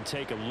out here and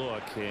take a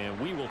look, and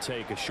we will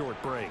take a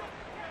short break.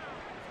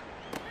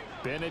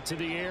 Bennett to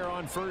the air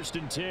on 1st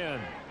and 10.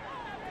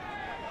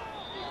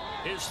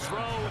 His throw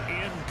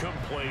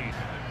incomplete.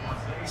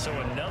 So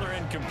another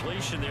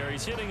incompletion there.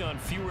 He's hitting on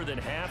fewer than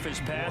half his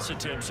pass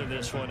attempts in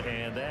this one,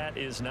 and that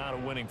is not a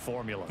winning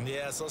formula.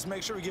 Yeah, so let's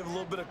make sure we give a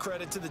little bit of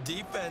credit to the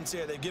defense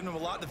here. They've given him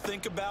a lot to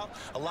think about,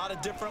 a lot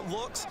of different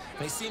looks,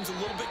 and he seems a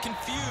little bit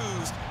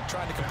confused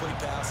trying to complete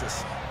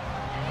passes.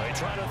 They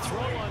try to throw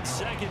on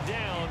 2nd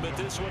down, but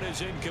this one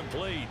is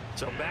incomplete.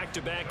 So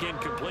back-to-back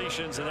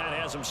incompletions, and that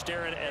has him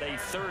staring at a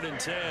 3rd and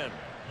 10.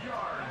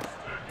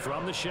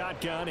 From the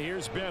shotgun,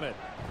 here's Bennett.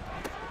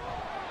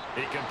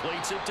 He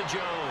completes it to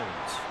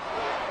Jones.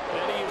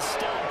 And he is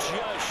stopped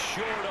just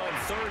short on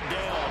 3rd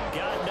down.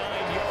 Got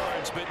 9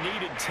 yards, but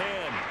needed 10.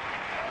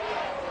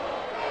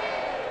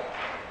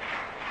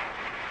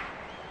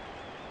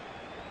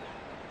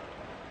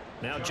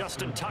 Now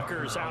Justin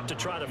Tucker's out to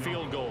try the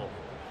field goal.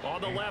 On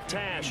the left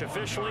hash,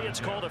 officially it's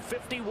called a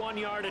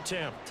 51-yard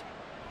attempt.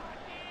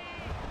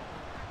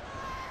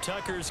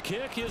 Tucker's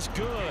kick is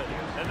good,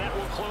 and that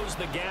will close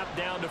the gap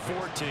down to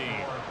 14.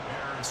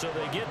 So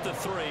they get the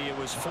 3. It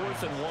was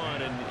 4th and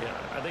 1, and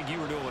I think you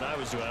were doing what I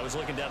was doing. I was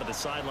looking down at the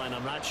sideline.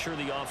 I'm not sure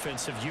the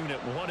offensive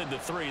unit wanted the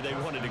 3. They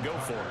wanted to go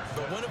for it.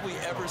 But when have we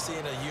ever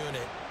seen a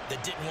unit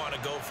that didn't want to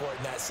go for it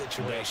in that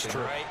situation,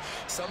 right?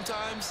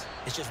 Sometimes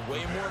it's just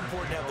way more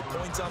important to have the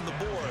points on the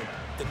board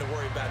than to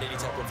worry about any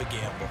type of a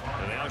gamble.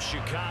 And now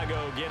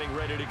Chicago getting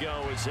ready to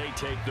go as they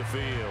take the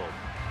field.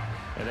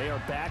 And they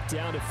are back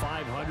down to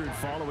 500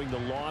 following the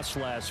loss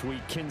last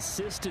week.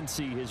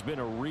 Consistency has been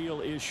a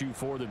real issue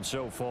for them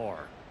so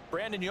far.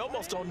 Brandon, you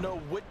almost don't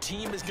know what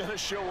team is going to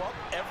show up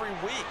every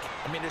week.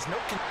 I mean, there's no...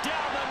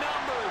 Down the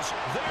numbers.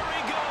 There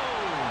he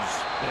goes.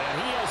 And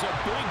he has a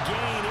big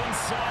gain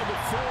inside the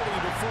 40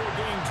 before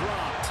being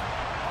dropped.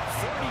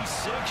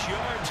 36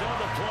 yards on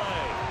the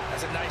play.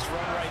 That's a nice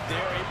run right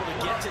there, able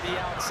to get to the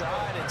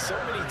outside. And so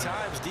many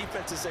times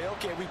defenses say,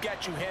 okay, we've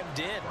got you hemmed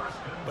in.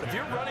 But if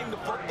you're running the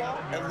football,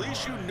 at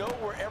least you know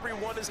where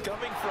everyone is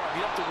coming from.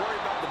 You don't have to worry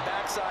about the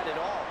backside at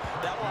all.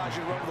 That allows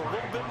you to run with a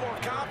little bit more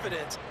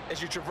confidence as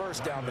you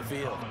traverse down the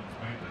field.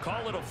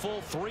 Call it a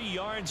full 3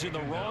 yards in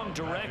the wrong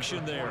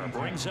direction there.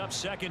 Brings up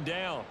 2nd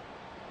down.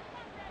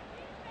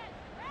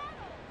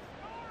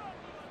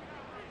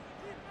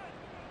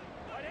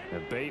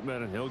 And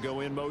Bateman, he'll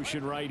go in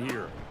motion right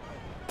here.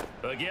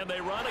 Again, they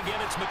run. Again,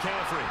 it's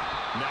McCaffrey.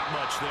 Not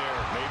much there.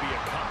 Maybe a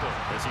couple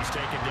as he's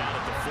taken down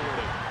at the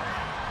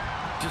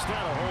 40. Just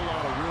not a whole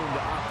lot of room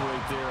to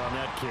operate there on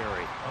that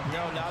carry.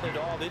 No, not at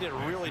all. They did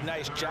a really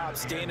nice job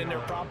staying in their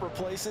proper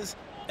places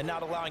and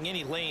not allowing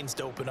any lanes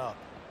to open up.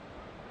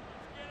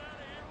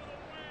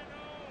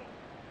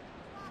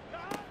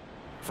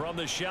 From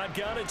the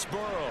shotgun, it's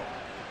Burrow.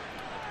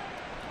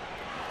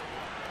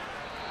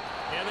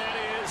 And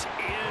that is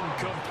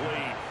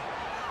incomplete.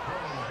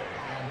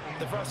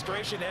 The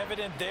frustration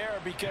evident there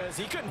because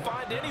he couldn't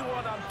find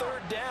anyone on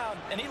 3rd down,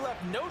 and he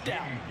left no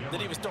doubt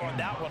that he was throwing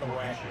that one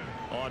away.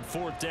 On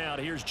 4th down,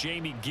 here's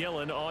Jamie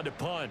Gillen on to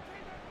punt.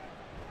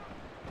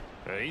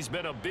 He's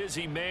been a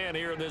busy man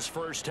here in this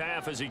first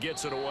half as he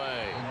gets it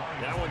away.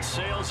 That one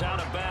sails out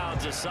of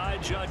bounds. The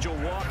side judge will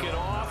walk it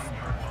off,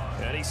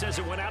 and he says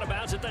it went out of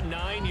bounds at the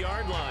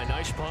 9-yard line.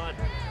 Nice punt.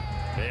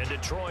 And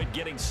Detroit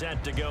getting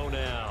set to go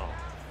now.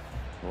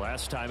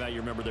 Last time out,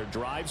 you remember their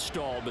drive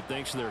stalled, but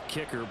thanks to their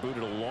kicker,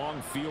 booted a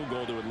long field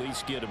goal to at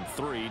least get them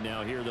 3.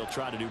 Now here they'll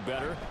try to do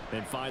better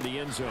and find the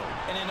end zone.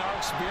 And in our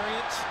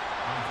experience,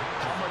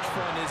 how much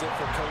fun is it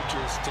for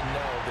coaches to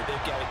know that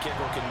they've got a kicker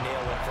who can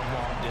nail it from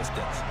long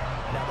distance?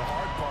 Now the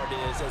hard part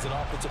is, as an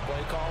offensive play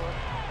caller,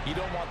 you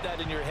don't want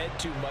that in your head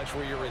too much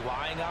where you're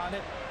relying on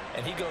it,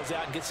 and he goes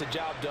out and gets the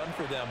job done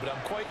for them. But I'm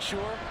quite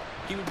sure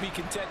he would be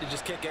content to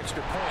just kick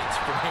extra points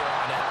from here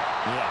on out.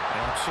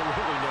 Yeah,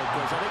 absolutely no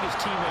question. I think his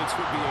teammates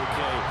would be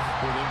okay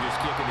with him just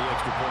kicking the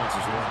extra points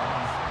as well.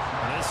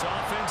 This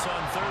offense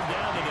on 3rd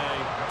down today,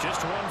 just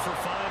 1 for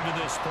 5 to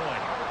this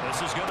point. This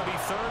is going to be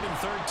 3rd and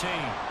 13.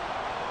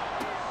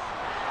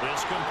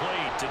 This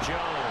complete to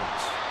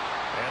Jones.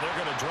 And they're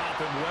going to drop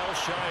him well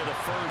shy of the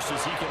 1st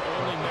as he can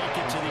only make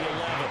it to the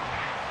 11.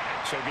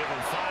 So give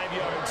him 5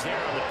 yards there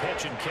on the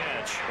pitch and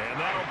catch. And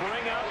that'll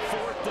bring up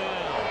 4th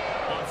down.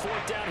 On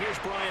 4th down, here's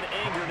Brian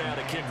Anger now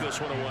to kick this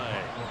one away.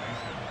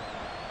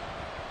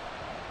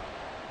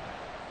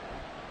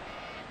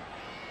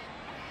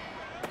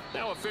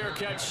 Now a fair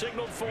catch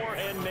signaled for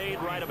and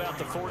made right about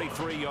the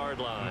 43-yard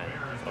line.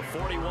 A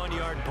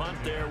 41-yard punt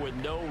there with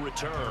no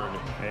return.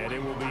 And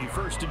it will be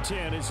 1st and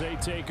 10 as they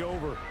take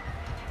over.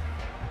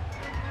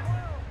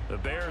 The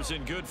Bears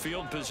in good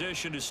field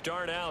position to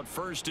start out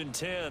 1st and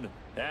 10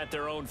 at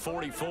their own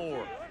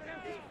 44.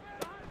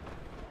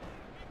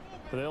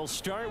 They'll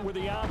start with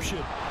the option.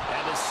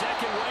 And the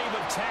second wave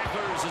of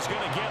tacklers is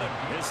going to get him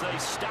as they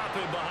stop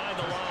him behind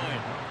the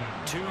line.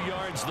 2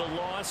 yards the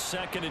loss,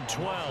 2nd and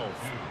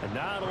 12. And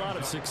not a lot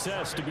of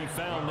success to be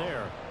found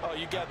there. Oh,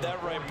 you got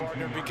that right,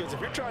 partner, because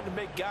if you're trying to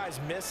make guys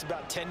miss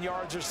about 10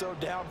 yards or so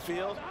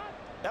downfield,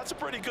 that's a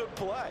pretty good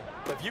play.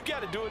 But if you've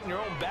got to do it in your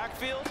own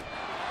backfield,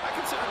 I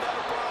consider that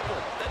a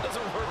problem. That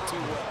doesn't work too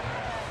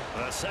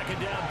well. A 2nd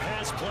down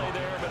pass play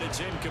there, but it's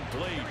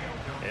incomplete.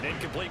 An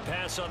incomplete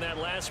pass on that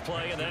last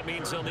play, and that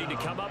means they'll need to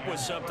come up with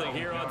something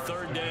here on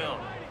 3rd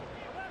down.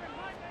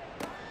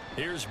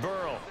 Here's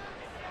Burrow.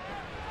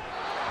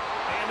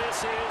 And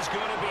this is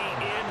going to be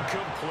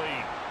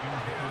incomplete.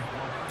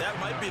 That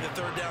might be the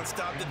 3rd down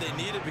stop that they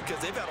needed because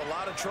they've had a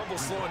lot of trouble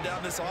slowing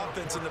down this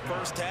offense in the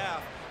first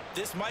half.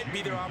 This might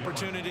be their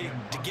opportunity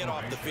to get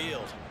off the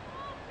field.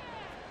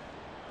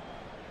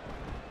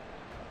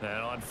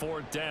 And on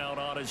 4th down,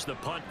 on is the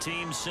punt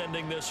team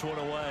sending this one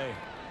away.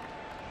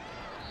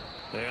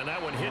 And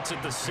that one hits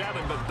at the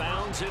 7, but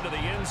bounds into the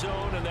end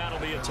zone, and that'll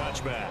be a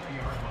touchback.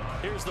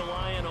 Here's the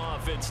Lion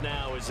offense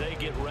now as they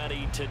get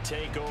ready to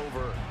take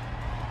over.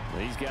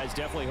 These guys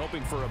definitely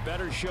hoping for a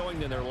better showing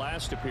than their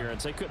last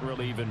appearance. They couldn't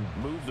really even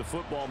move the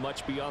football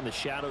much beyond the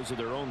shadows of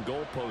their own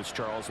goalpost,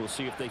 Charles. We'll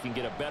see if they can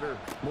get a better,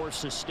 more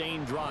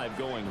sustained drive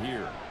going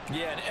here.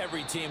 Yeah, and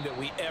every team that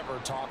we ever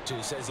talk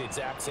to says the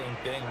exact same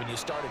thing. When you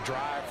start a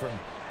drive from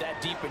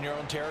that deep in your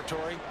own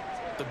territory,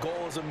 the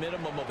goal is a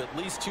minimum of at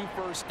least 2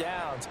 first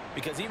downs,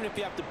 because even if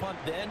you have to punt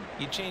then,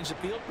 you change the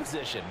field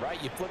position,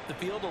 right? You flip the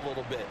field a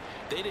little bit.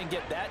 They didn't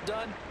get that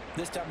done.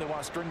 This time they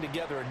want to string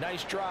together a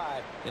nice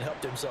drive and help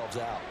themselves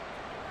out.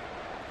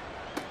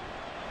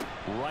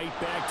 Right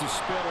back to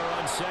Spiller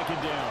on second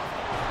down.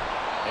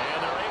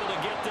 And they're able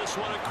to get this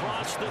one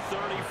across the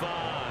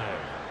 35.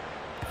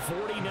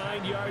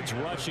 49 yards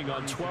rushing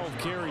on 12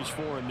 carries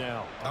for him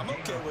now. I'm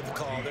okay with the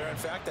call there. In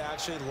fact, I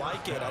actually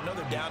like it. I know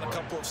they're down a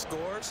couple of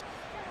scores,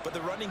 but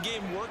the running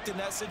game worked in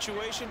that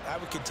situation. I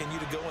would continue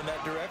to go in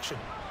that direction.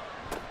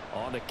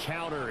 On the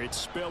counter, it's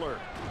Spiller.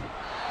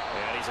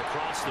 And he's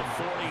across the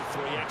 40,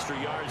 3 extra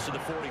yards to the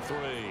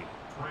 43.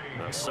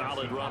 A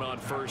solid run on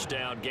first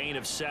down. Gain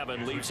of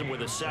 7 leaves him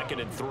with a 2nd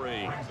and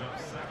 3.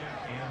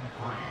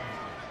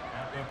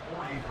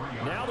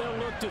 Now they'll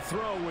look to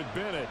throw with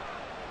Bennett.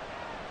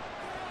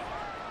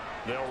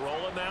 They'll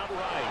roll him out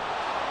right.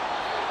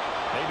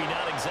 Maybe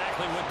not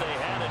exactly what they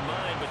had in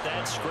mind, but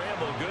that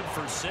scramble good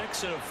for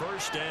 6 and a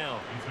first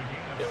down.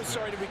 It was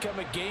starting to become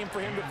a game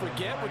for him to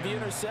forget with the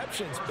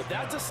interceptions, but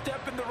that's a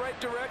step in the right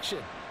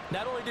direction.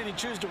 Not only did he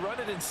choose to run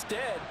it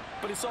instead,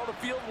 but he saw the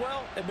field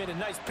well and made a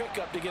nice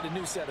pickup to get a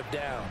new set of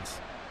downs.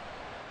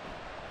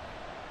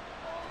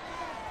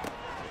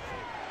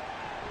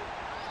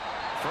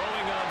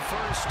 Throwing on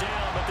first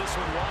down, but this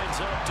one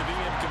winds up to be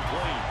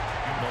incomplete.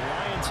 The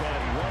Lions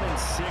have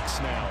 1-6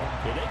 now.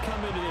 Yeah, they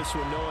come into this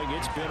one knowing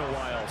it's been a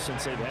while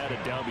since they've had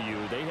a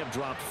W. They have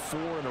dropped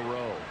 4 in a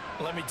row.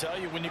 Let me tell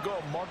you, when you go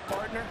a mark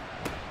partner,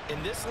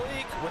 in this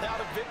league, without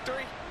a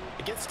victory,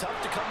 it gets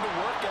tough to come to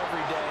work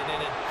every day.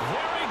 And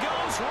there he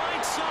goes,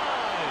 right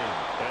side.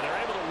 And they're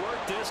able to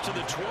work this to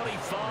the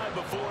 25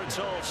 before it's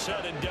all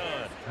said and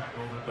done.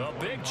 A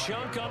big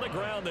chunk on the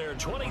ground there,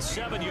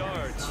 27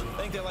 yards. I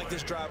think they like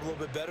this drive a little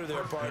bit better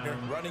there, partner.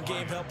 Running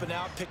game helping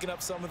out, picking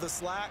up some of the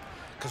slack.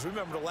 Because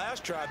remember the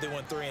last drive, they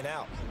went 3 and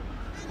out.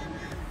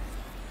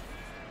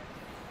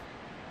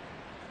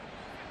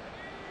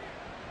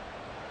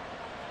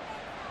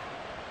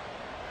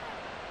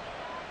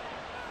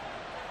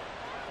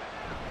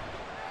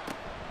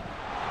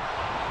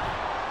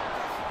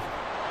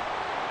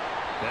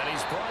 And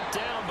he's brought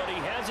down, but he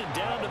has it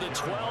down to the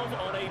 12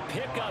 on a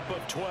pickup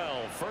of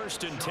 12.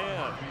 1st and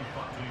 10.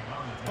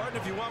 Partner,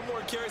 if you want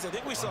more carries, I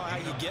think we saw how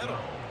you get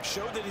them.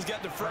 Showed that he's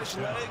got the fresh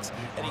legs,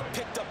 and he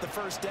picked up the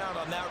first down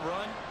on that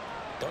run.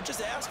 Don't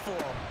just ask for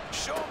them.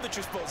 Show them that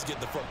you're supposed to get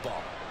the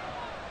football.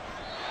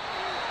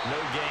 No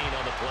gain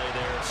on the play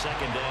there.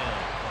 2nd down.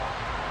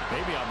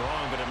 Maybe I'm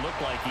wrong, but it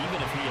looked like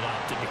even if he had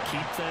opted to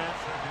keep that,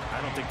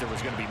 I don't think there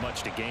was going to be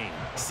much to gain.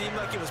 Seemed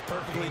like it was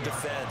perfectly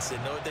defense.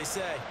 And know what they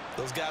say?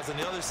 Those guys on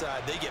the other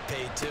side, they get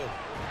paid too.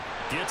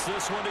 Gets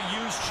this one to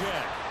use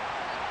check.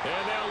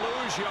 And they'll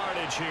lose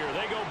yardage here.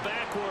 They go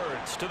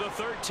backwards to the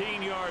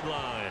 13-yard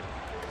line.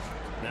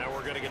 Now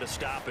we're going to get a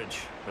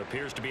stoppage.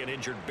 Appears to be an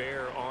injured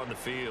bear on the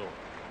field.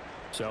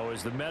 So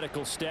as the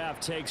medical staff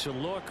takes a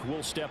look,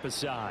 we'll step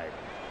aside.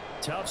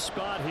 Tough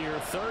spot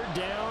here. 3rd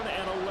down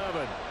and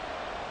 11.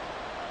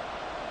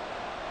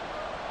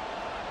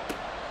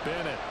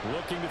 Bennett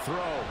looking to throw.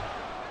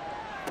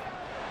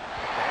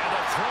 And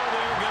the throw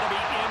there going to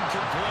be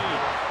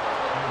incomplete.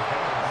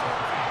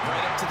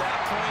 Right up to that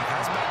point, I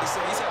was about to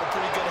say he's had a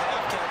pretty good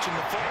half catching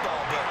the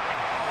football, but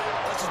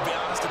let's just be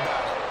honest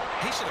about it.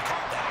 He should have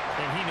caught that.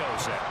 And he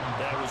knows that.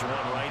 That was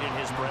one right in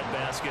his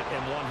breadbasket and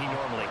one he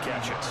normally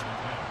catches.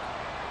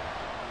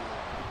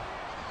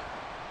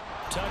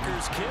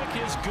 Tucker's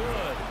kick is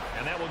good.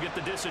 And that will get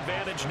the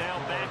disadvantage now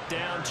back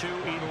down to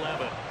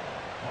 11.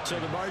 So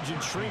the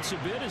margin shrinks a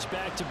bit as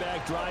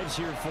back-to-back drives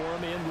here for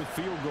him and with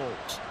field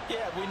goals.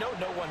 Yeah, we know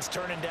no one's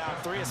turning down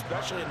 3,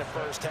 especially in the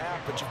first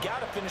half, but you've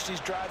got to finish these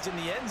drives in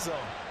the end zone.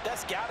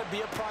 That's got to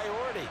be a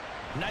priority.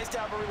 Nice to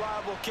have a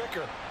reliable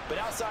kicker, but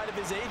outside of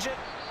his agent,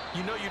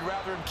 you know you'd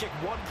rather him kick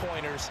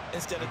 1-pointers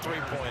instead of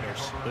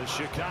 3-pointers. The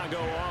Chicago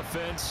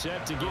offense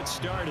set to get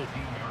started.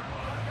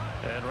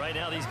 And right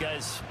now these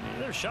guys,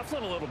 they're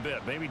shuffling a little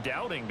bit, maybe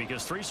doubting,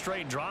 because 3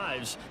 straight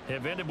drives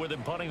have ended with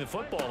them punting the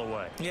football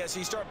away. Yeah, so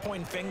you start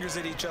pointing fingers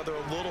at each other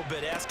a little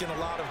bit, asking a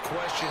lot of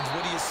questions.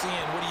 What are you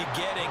seeing? What are you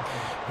getting?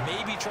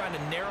 Maybe trying to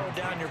narrow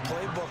down your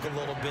playbook a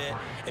little bit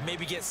and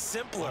maybe get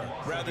simpler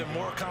rather than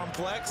more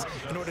complex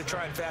in order to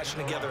try and fashion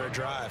together a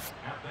drive.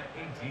 At the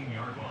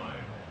 18-yard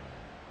line.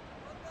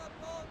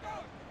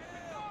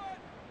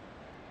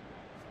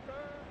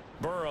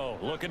 Burrow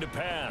looking to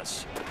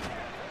pass.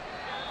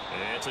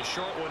 It's a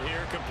short one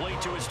here,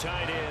 complete to his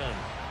tight end.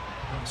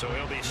 So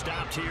he'll be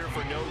stopped here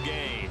for no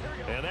gain.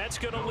 And that's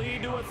going to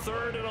lead to a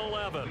 3rd and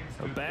 11.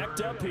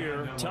 Backed up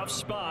here, tough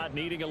spot,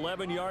 needing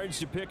 11 yards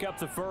to pick up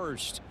the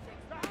first.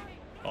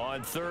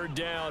 On 3rd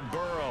down,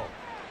 Burrow.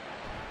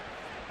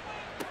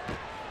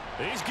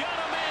 He's got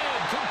a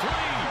man,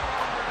 complete.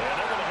 And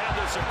they're going to have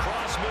this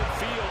across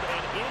midfield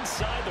and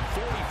inside the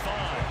 45.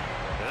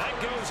 That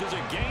goes as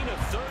a gain of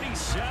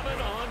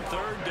 37 on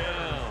third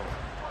down.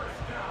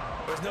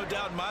 There's no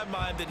doubt in my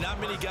mind that not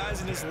many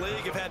guys in this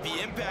league have had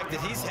the impact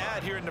that he's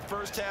had here in the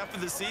first half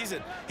of the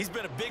season. He's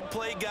been a big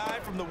play guy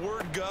from the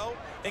word go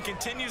and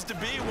continues to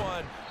be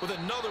one with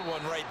another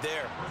one right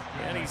there.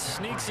 And he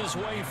sneaks his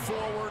way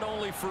forward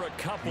only for a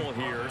couple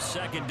here.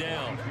 Second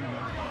down.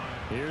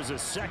 Here's a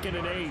 2nd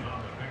and 8.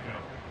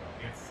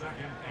 It's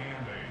 2nd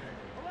and 8.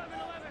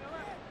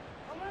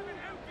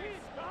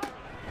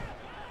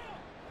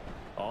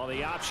 On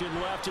the option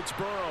left, it's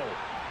Burrow.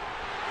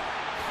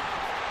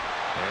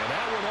 And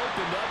that one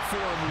opened up for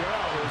him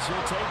well as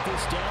he'll take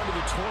this down to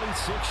the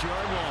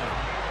 26-yard line.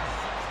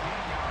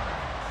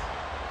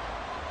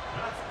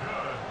 That's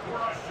good for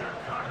the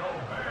Chicago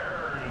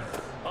Bears.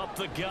 Up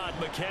the gut,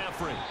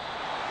 McCaffrey.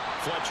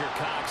 Fletcher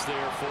Cox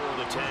there for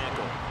the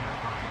tackle.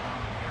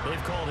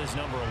 They've called his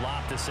number a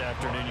lot this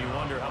afternoon. You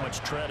wonder how much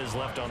tread is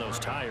left on those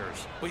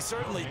tires. We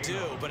certainly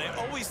do, but I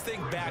always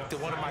think back to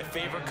one of my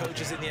favorite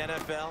coaches in the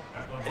NFL.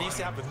 And he used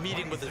to have a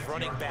meeting with his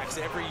running backs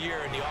every year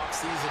in the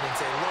offseason and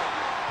say, look,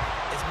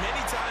 as many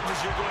times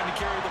as you're going to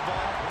carry the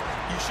ball,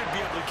 you should be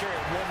able to carry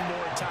it one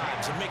more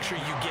time, so make sure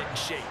you get in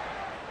shape.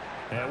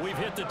 And we've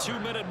hit the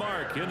 2-minute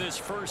mark in this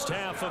first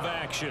half of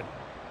action.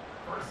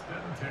 1st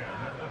and 10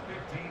 at the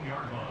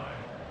 15-yard line.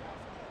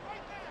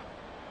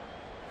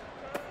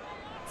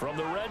 From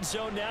the red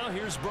zone now,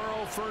 here's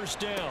Burrow, first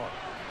down.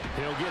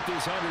 He'll get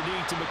this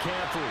underneath to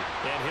McCaffrey.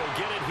 And he'll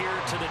get it here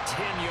to the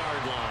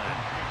 10-yard line.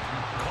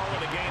 Call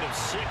it a gain of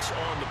 6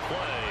 on the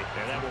play,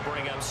 and that will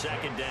bring up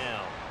 2nd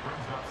down.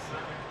 Brings up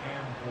 2nd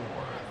and 4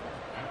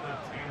 at the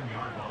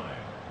 10-yard line.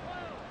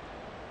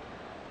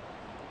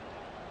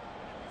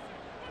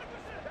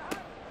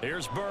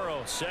 Here's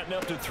Burrow setting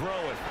up to throw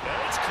it.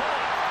 And it's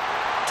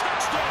caught.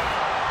 Touchdown!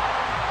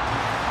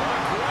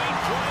 A great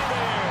play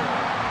there.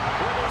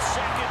 With a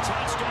 2nd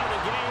touchdown of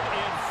the game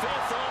and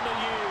 5th on the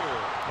year.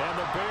 And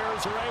the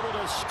Bears are able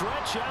to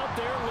stretch out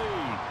their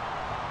lead.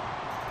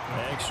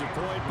 Extra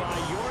point by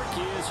York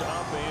is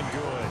up and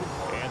good.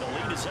 And the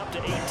lead is up to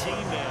 18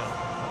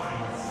 now.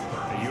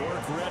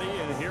 York ready,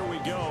 and here we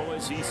go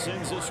as he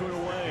sends this one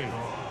away.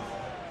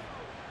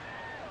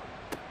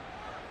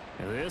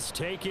 This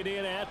taken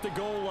in at the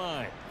goal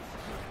line.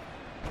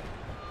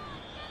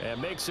 And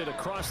makes it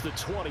across the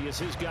 20 as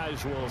his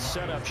guys will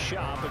set up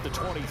shop at the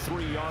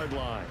 23-yard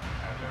line.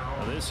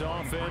 This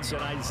offense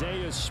and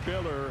Isaiah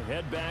Spiller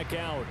head back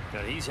out.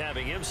 And he's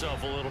having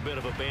himself a little bit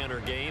of a banner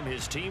game.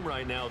 His team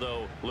right now,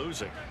 though,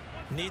 losing.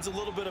 Needs a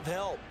little bit of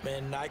help,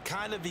 and I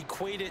kind of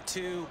equate it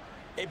to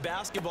a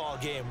basketball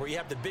game where you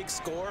have the big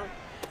score,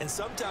 and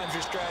sometimes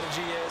your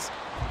strategy is,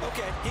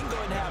 okay, he can go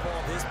ahead and have all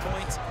of his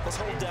points. Let's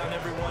hold down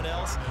everyone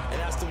else, and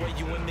that's the way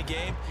you win the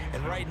game.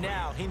 And right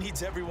now, he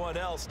needs everyone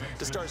else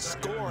to start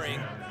scoring,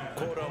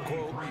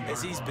 quote-unquote,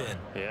 as he's been.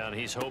 Yeah, and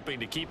he's hoping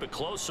to keep it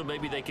close so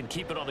maybe they can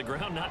keep it on the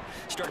ground, not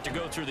start to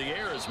go through the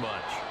air as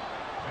much.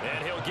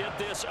 And he'll get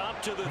this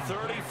up to the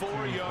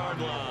 34-yard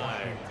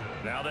line.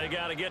 Now they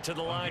got to get to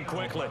the line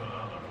quickly.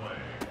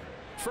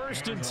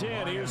 1st and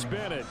 10, here's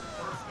Bennett.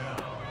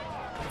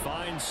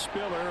 Finds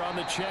Spiller on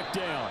the check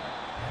down.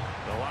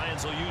 The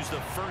Lions will use the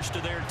first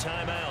of their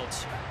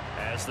timeouts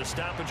as the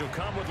stoppage will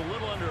come with a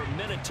little under a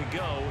minute to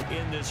go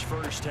in this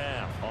first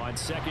half. On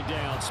 2nd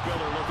down,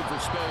 Spiller looking for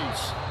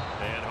space.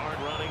 And hard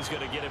running's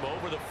going to get him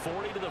over the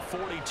 40 to the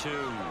 42.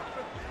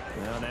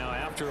 Well, now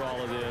after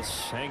all of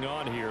this, hang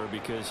on here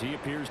because he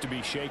appears to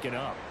be shaken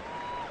up.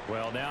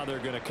 Well, now they're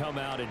going to come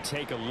out and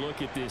take a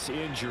look at this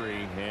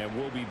injury, and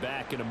we'll be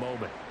back in a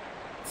moment.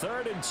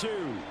 3rd and 2.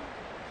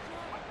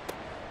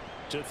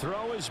 To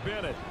throw is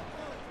Bennett.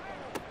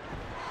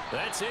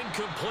 That's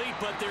incomplete,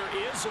 but there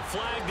is a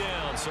flag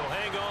down, so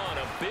hang on.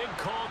 A big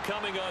call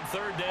coming on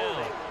 3rd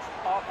down.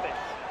 Offense.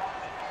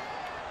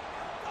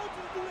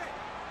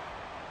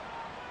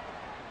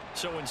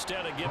 So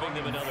instead of giving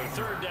them another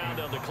 3rd down,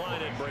 they'll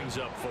decline it, brings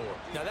up 4.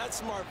 Now that's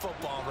smart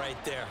football right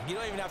there. You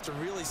don't even have to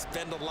really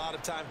spend a lot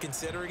of time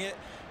considering it.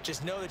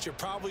 Just know that you're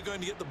probably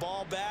going to get the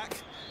ball back.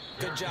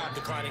 Good job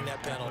declining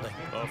that penalty.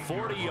 A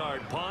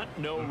 40-yard punt,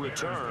 no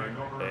return,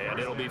 and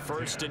it'll be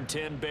 1st and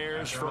 10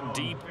 Bears from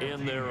deep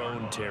in their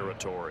own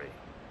territory.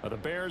 The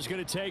Bears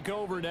going to take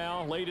over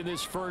now late in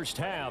this first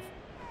half.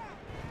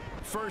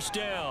 1st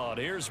down,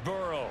 here's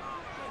Burrow.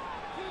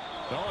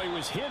 Oh, he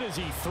was hit as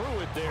he threw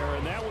it there,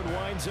 and that one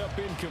winds up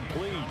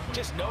incomplete.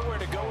 Just nowhere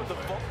to go with the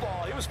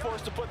football. He was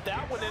forced to put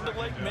that one into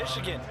Lake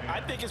Michigan.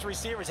 I think his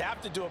receivers have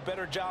to do a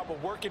better job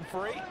of working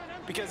free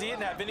because he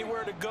didn't have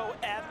anywhere to go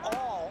at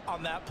all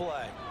on that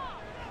play.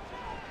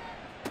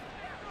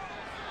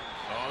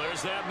 Oh,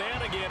 there's that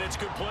man again. It's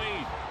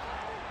complete.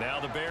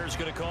 Now the Bears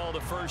going to call the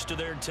first of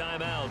their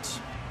timeouts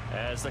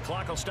as the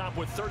clock will stop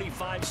with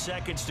 35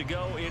 seconds to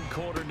go in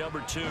quarter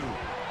number 2.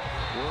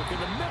 Work in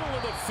the middle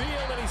of the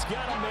field, and he's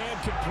got a man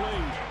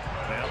complete.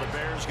 Now the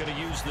Bears going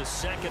to use the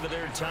 2nd of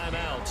their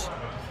timeouts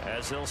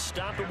as they'll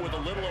stop it with a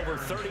little over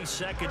 30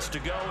 seconds to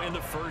go in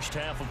the first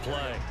half of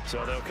play.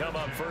 So they'll come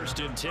up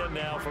 1st and 10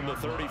 now from the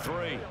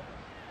 33.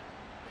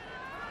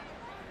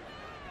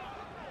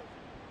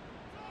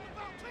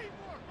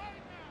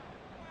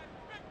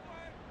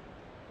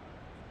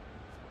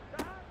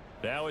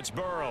 Now it's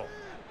Burrow.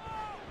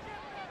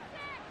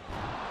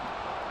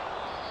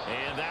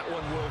 And that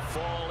one will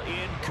fall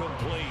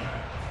incomplete.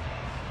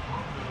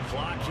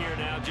 Clock here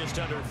now just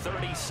under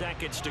 30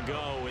 seconds to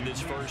go in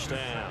this first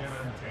half.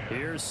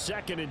 Here's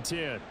 2nd and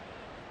 10.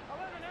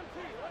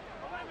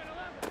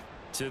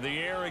 To the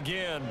air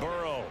again,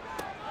 Burrow.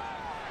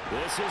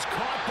 This is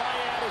caught by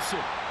Addison.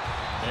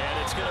 And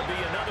it's going to be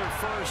another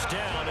first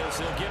down as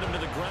they'll get him to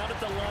the ground at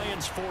the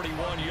Lions'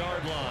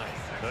 41-yard line.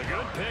 A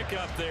good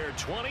pickup there,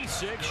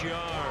 26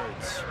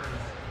 yards.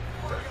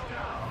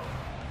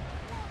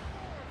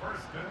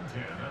 First and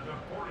 10 at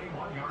the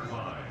 41-yard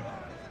line.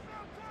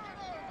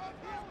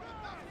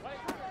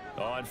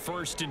 On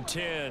 1st and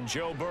 10,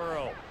 Joe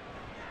Burrow.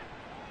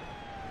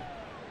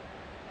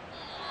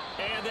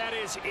 And that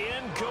is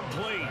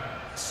incomplete.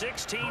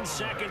 16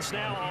 seconds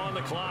now on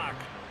the clock.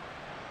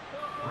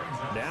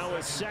 Now a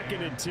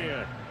 2nd and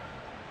 10.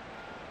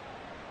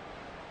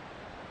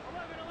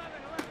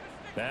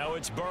 Now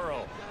it's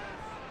Burrow.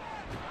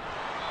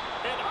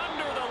 And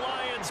under the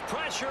Lions'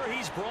 pressure,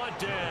 he's brought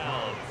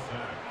down.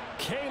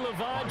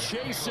 K'Lavon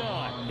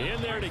Chaisson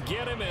In there to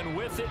get him, and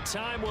with it,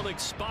 time will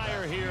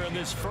expire here in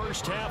this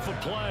first half of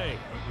play.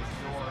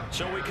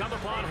 So we come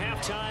upon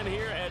halftime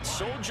here at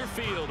Soldier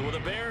Field with the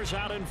Bears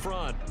out in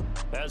front.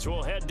 As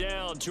we'll head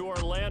down to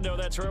Orlando,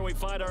 that's where we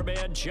find our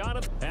man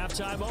Jonathan.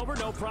 Halftime over,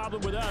 no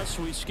problem with us.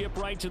 We skip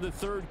right to the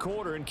third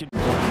quarter and